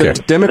haven't. Okay.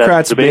 The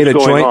Democrats made a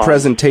joint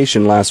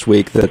presentation last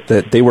week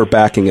that they were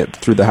backing it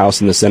through the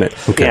House and the Senate.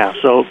 Okay. Yeah,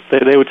 so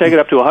they would take it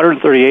up to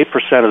 138%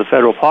 of the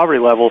federal poverty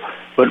level,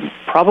 but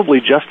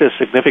probably just as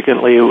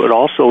significantly, it would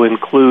also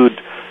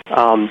include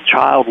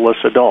childless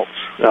adults,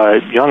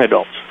 young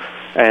adults.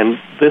 And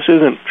this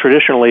isn't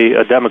traditionally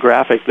a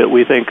demographic that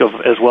we think of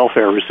as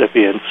welfare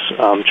recipients,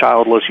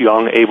 childless,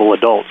 young, able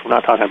adults. We're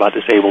not talking about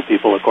disabled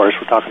people, of course.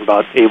 We're talking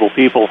about able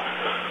people.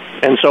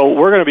 And so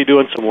we're going to be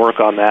doing some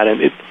work on that.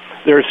 And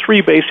there are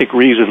 3 basic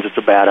reasons it's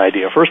a bad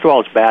idea. First of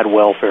all, it's bad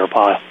welfare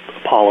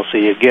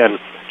policy. Again,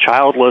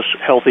 childless,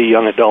 healthy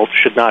young adults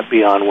should not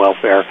be on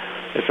welfare.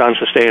 It's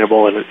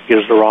unsustainable, and it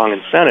gives the wrong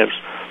incentives.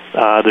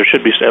 There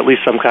should be at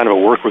least some kind of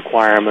a work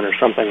requirement or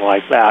something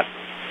like that.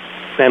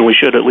 And we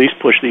should at least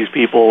push these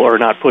people, or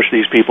not push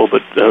these people,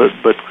 but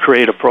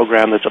create a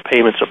program that's a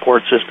payment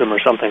support system or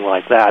something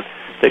like that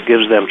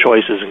gives them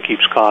choices and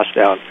keeps costs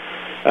down.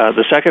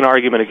 The second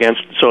argument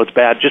against, so it's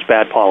just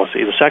bad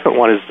policy. The second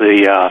one is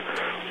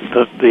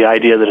the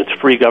idea that it's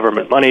free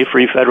government money,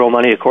 free federal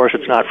money. Of course,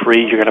 it's not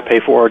free. You're going to pay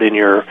for it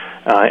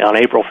on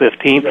April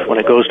 15th when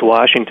it goes to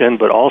Washington,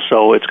 but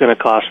also it's going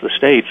to cost the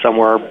state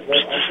somewhere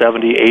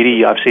 70,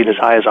 80, I've seen as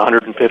high as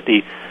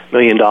 $150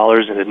 million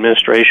in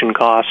administration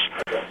costs,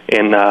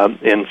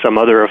 and some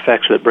other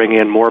effects that bring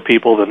in more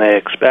people than they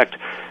expect.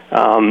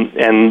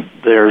 And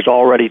there's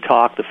already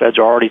talk, the feds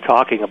are already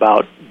talking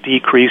about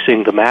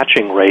decreasing the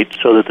matching rate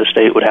so that the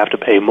state would have to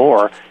pay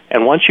more.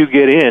 And once you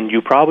get in,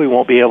 you probably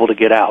won't be able to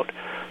get out.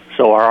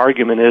 So our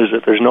argument is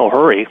that there's no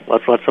hurry.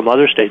 Let's let some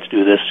other states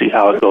do this, see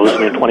how it goes.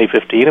 And in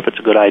 2015, if it's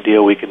a good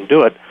idea, we can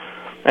do it.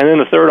 And then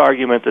the third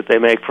argument that they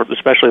make, for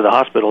especially the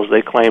hospitals,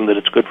 they claim that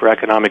it's good for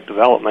economic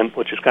development,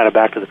 which is kind of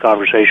back to the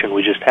conversation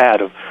we just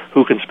had of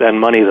who can spend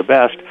money the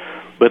best.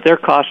 But their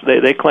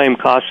they claim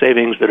cost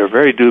savings that are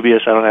very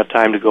dubious. I don't have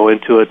time to go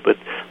into it, but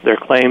their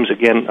claims,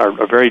 again,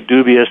 are very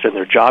dubious, and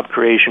their job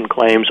creation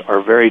claims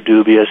are very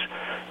dubious.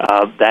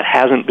 That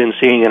hasn't been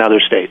seen in other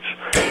states.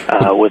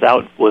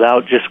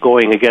 Without just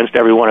going against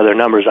every one of their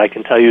numbers, I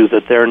can tell you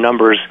that their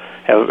numbers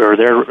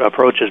their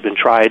approach has been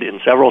tried in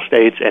several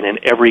states, and in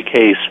every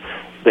case,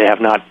 they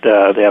have not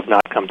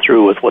come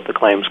through with what the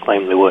claims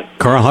claim they would.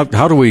 Carl,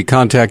 how do we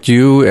contact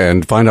you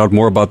and find out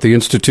more about the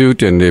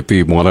Institute? And if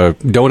you want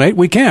to donate,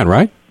 we can,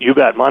 right? You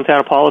bet.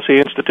 Montana Policy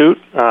Institute.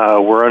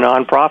 We're a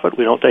nonprofit.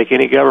 We don't take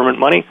any government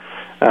money.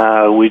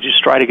 We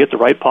just try to get the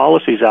right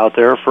policies out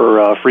there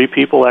for free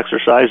people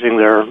exercising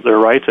their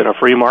rights in a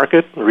free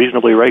market, a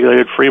reasonably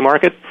regulated free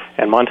market.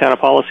 And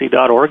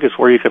MontanaPolicy.org is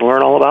where you can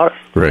learn all about it.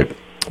 Great.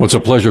 Well, it's a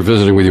pleasure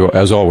visiting with you,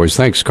 as always.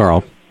 Thanks,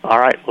 Carl. All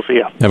right. We'll see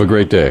you. Have a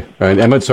great day. All right, Emmett.